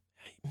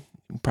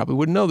probably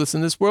wouldn't know this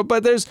in this world,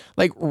 but there's,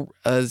 like,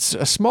 a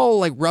small,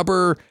 like,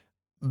 rubber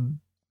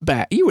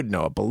bat. You would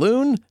know a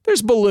balloon.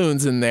 There's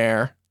balloons in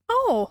there.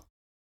 Oh.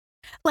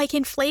 Like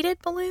inflated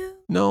balloon?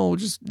 No,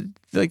 just,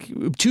 like,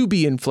 to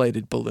be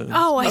inflated balloons.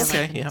 Oh, I see.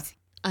 Okay. Yeah.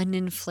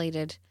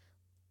 Uninflated.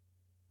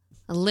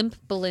 A limp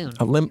balloon.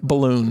 A limp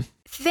balloon.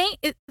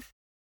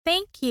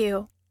 Thank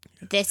you.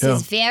 This Yeah.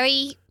 is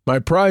very. My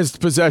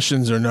prized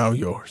possessions are now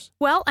yours.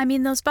 Well, I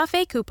mean, those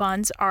buffet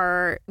coupons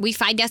are, We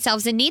find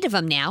ourselves in need of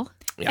them now.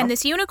 Yeah. and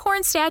this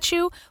unicorn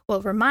statue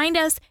will remind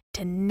us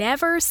to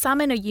never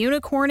summon a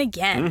unicorn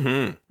again.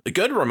 Mm-hmm. A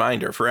good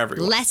reminder for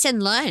everyone. Lesson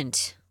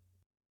learned.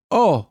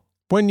 Oh,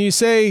 when you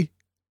say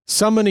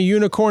summon a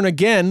unicorn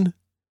again,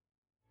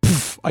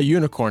 poof, a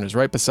unicorn is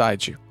right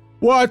beside you.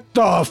 What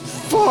the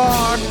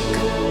fuck?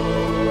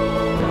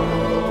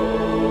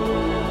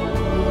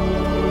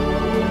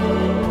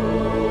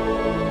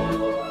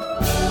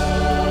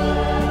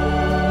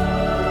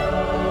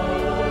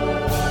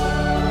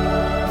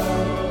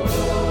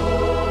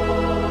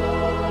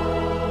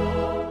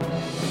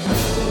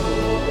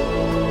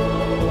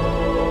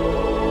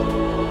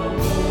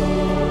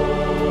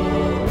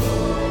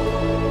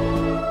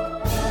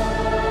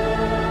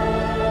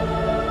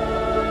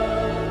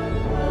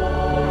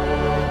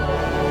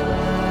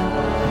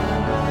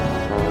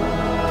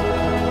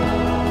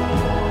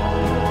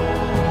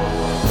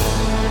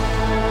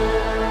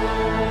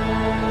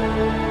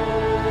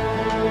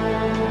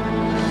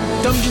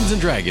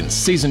 Dungeons & Dragons,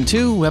 Season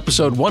 2,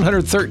 Episode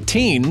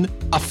 113,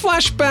 a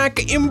flashback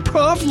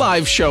improv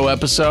live show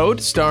episode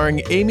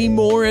starring Amy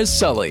Moore as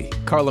Sully,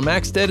 Carla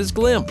Maxted as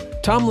Glim,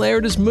 Tom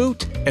Laird as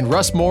Moot, and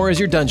Russ Moore as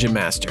your Dungeon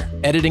Master.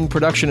 Editing,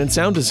 production, and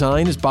sound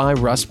design is by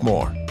Russ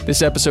Moore.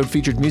 This episode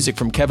featured music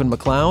from Kevin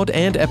MacLeod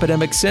and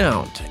Epidemic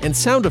Sound, and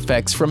sound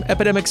effects from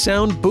Epidemic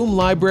Sound, Boom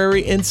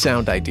Library, and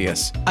Sound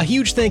Ideas. A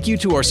huge thank you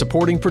to our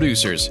supporting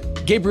producers,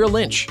 Gabriel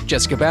Lynch,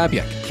 Jessica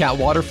Babiak, Kat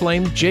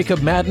Waterflame,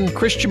 Jacob Madden,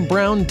 Christian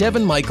Brown,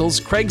 Devin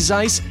Michaels, Craig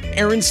Zeiss,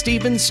 Aaron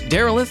Stevens,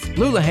 Darylith,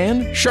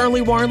 Lulahan,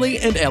 Charlie Warley,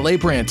 and L.A.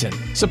 Branton.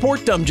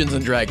 Support Dungeons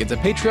 & Dragons at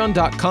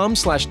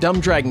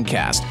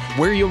patreon.com/dumbdragoncast,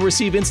 where you'll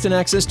receive instant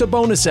access to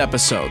bonus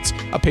episodes,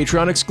 a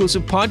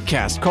Patreon-exclusive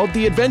podcast called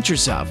The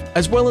Adventures Of,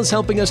 as well as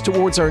helping us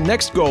towards our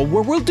next goal,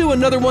 where we'll do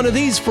another one of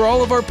these for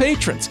all of our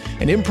patrons,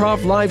 an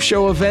improv live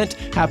show event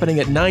happening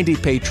at 90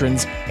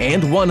 patrons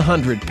and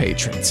 100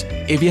 patrons.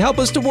 If you help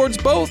us towards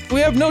both,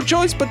 we have no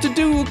choice but to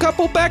do a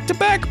couple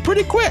back-to-back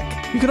pretty quick.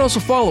 You can also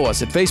follow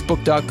us at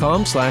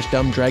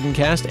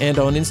facebook.com/dumbdragoncast and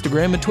on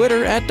Instagram and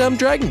Twitter at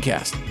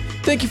dumbdragoncast.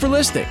 Thank you for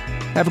listening.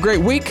 Have a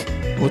great week.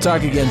 We'll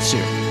talk again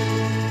soon.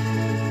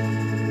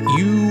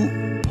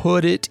 You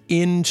put it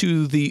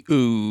into the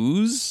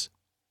ooze.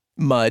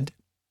 Mud.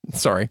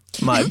 The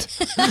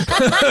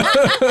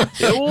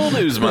old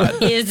ooze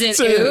mud. Is it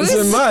ooze? It's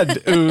a mud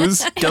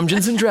ooze.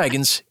 Dungeons &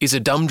 Dragons is a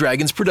Dumb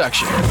Dragons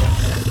production.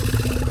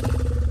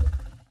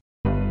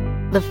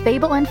 The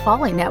Fable and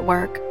Folly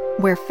Network,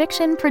 where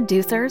fiction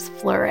producers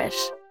flourish.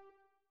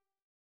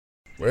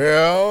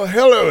 Well,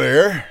 hello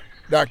there.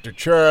 Dr.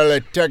 Charlie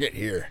Tuckett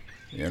here.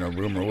 You know,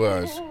 rumor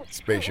was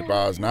Spaceship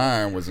Oz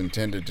 9 was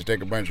intended to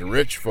take a bunch of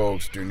rich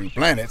folks to a new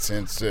planet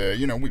since,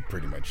 we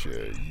pretty much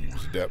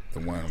used up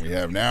the one we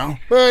have now.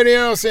 But,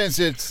 since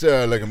it's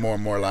looking more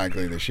and more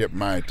likely the ship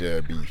might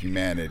be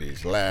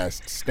humanity's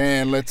last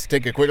stand, let's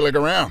take a quick look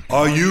around.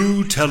 Are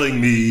you telling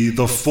me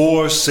the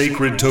 4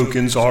 sacred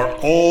tokens are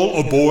all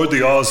aboard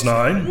the Oz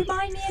 9?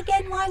 Remind me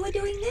again why we're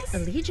doing this?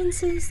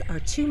 Allegiances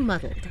are too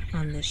muddled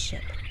on this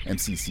ship.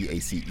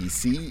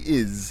 MCCACEC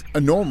is a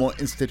normal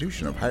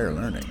institution of higher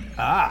learning.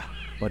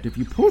 But if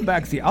you pull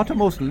back the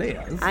outermost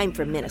layers... I'm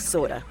from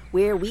Minnesota,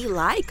 where we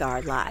like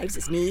our lives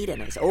as neat and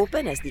as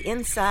open as the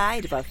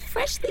inside of a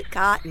freshly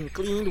caught and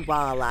cleaned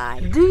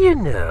walleye. Do you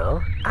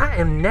know, I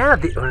am now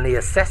the only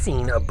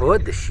assassin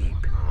aboard the ship.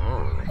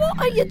 What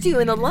are you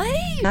doing,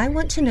 Elaine? I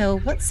want to know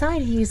what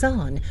side he's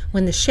on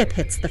when the ship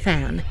hits the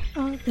fan.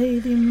 Are they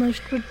the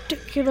most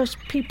ridiculous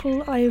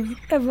people I've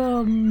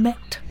ever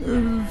met?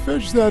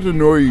 Fetch that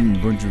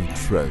annoying bunch of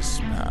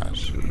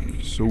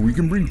trespassers so we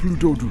can bring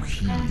Pluto to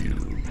heel.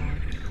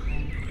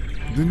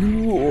 The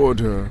new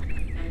order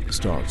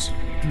starts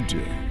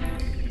today.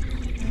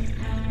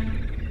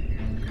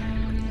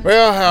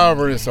 Well,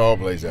 however this all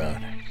plays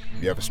out,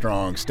 if you have a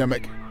strong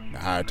stomach and a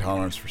high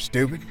tolerance for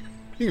stupid,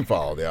 you can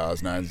follow the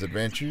Oz 9's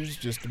adventures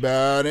just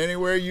about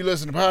anywhere you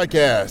listen to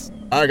podcasts.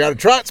 I got a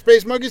trot,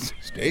 Space Monkeys.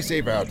 Stay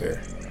safe out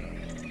there.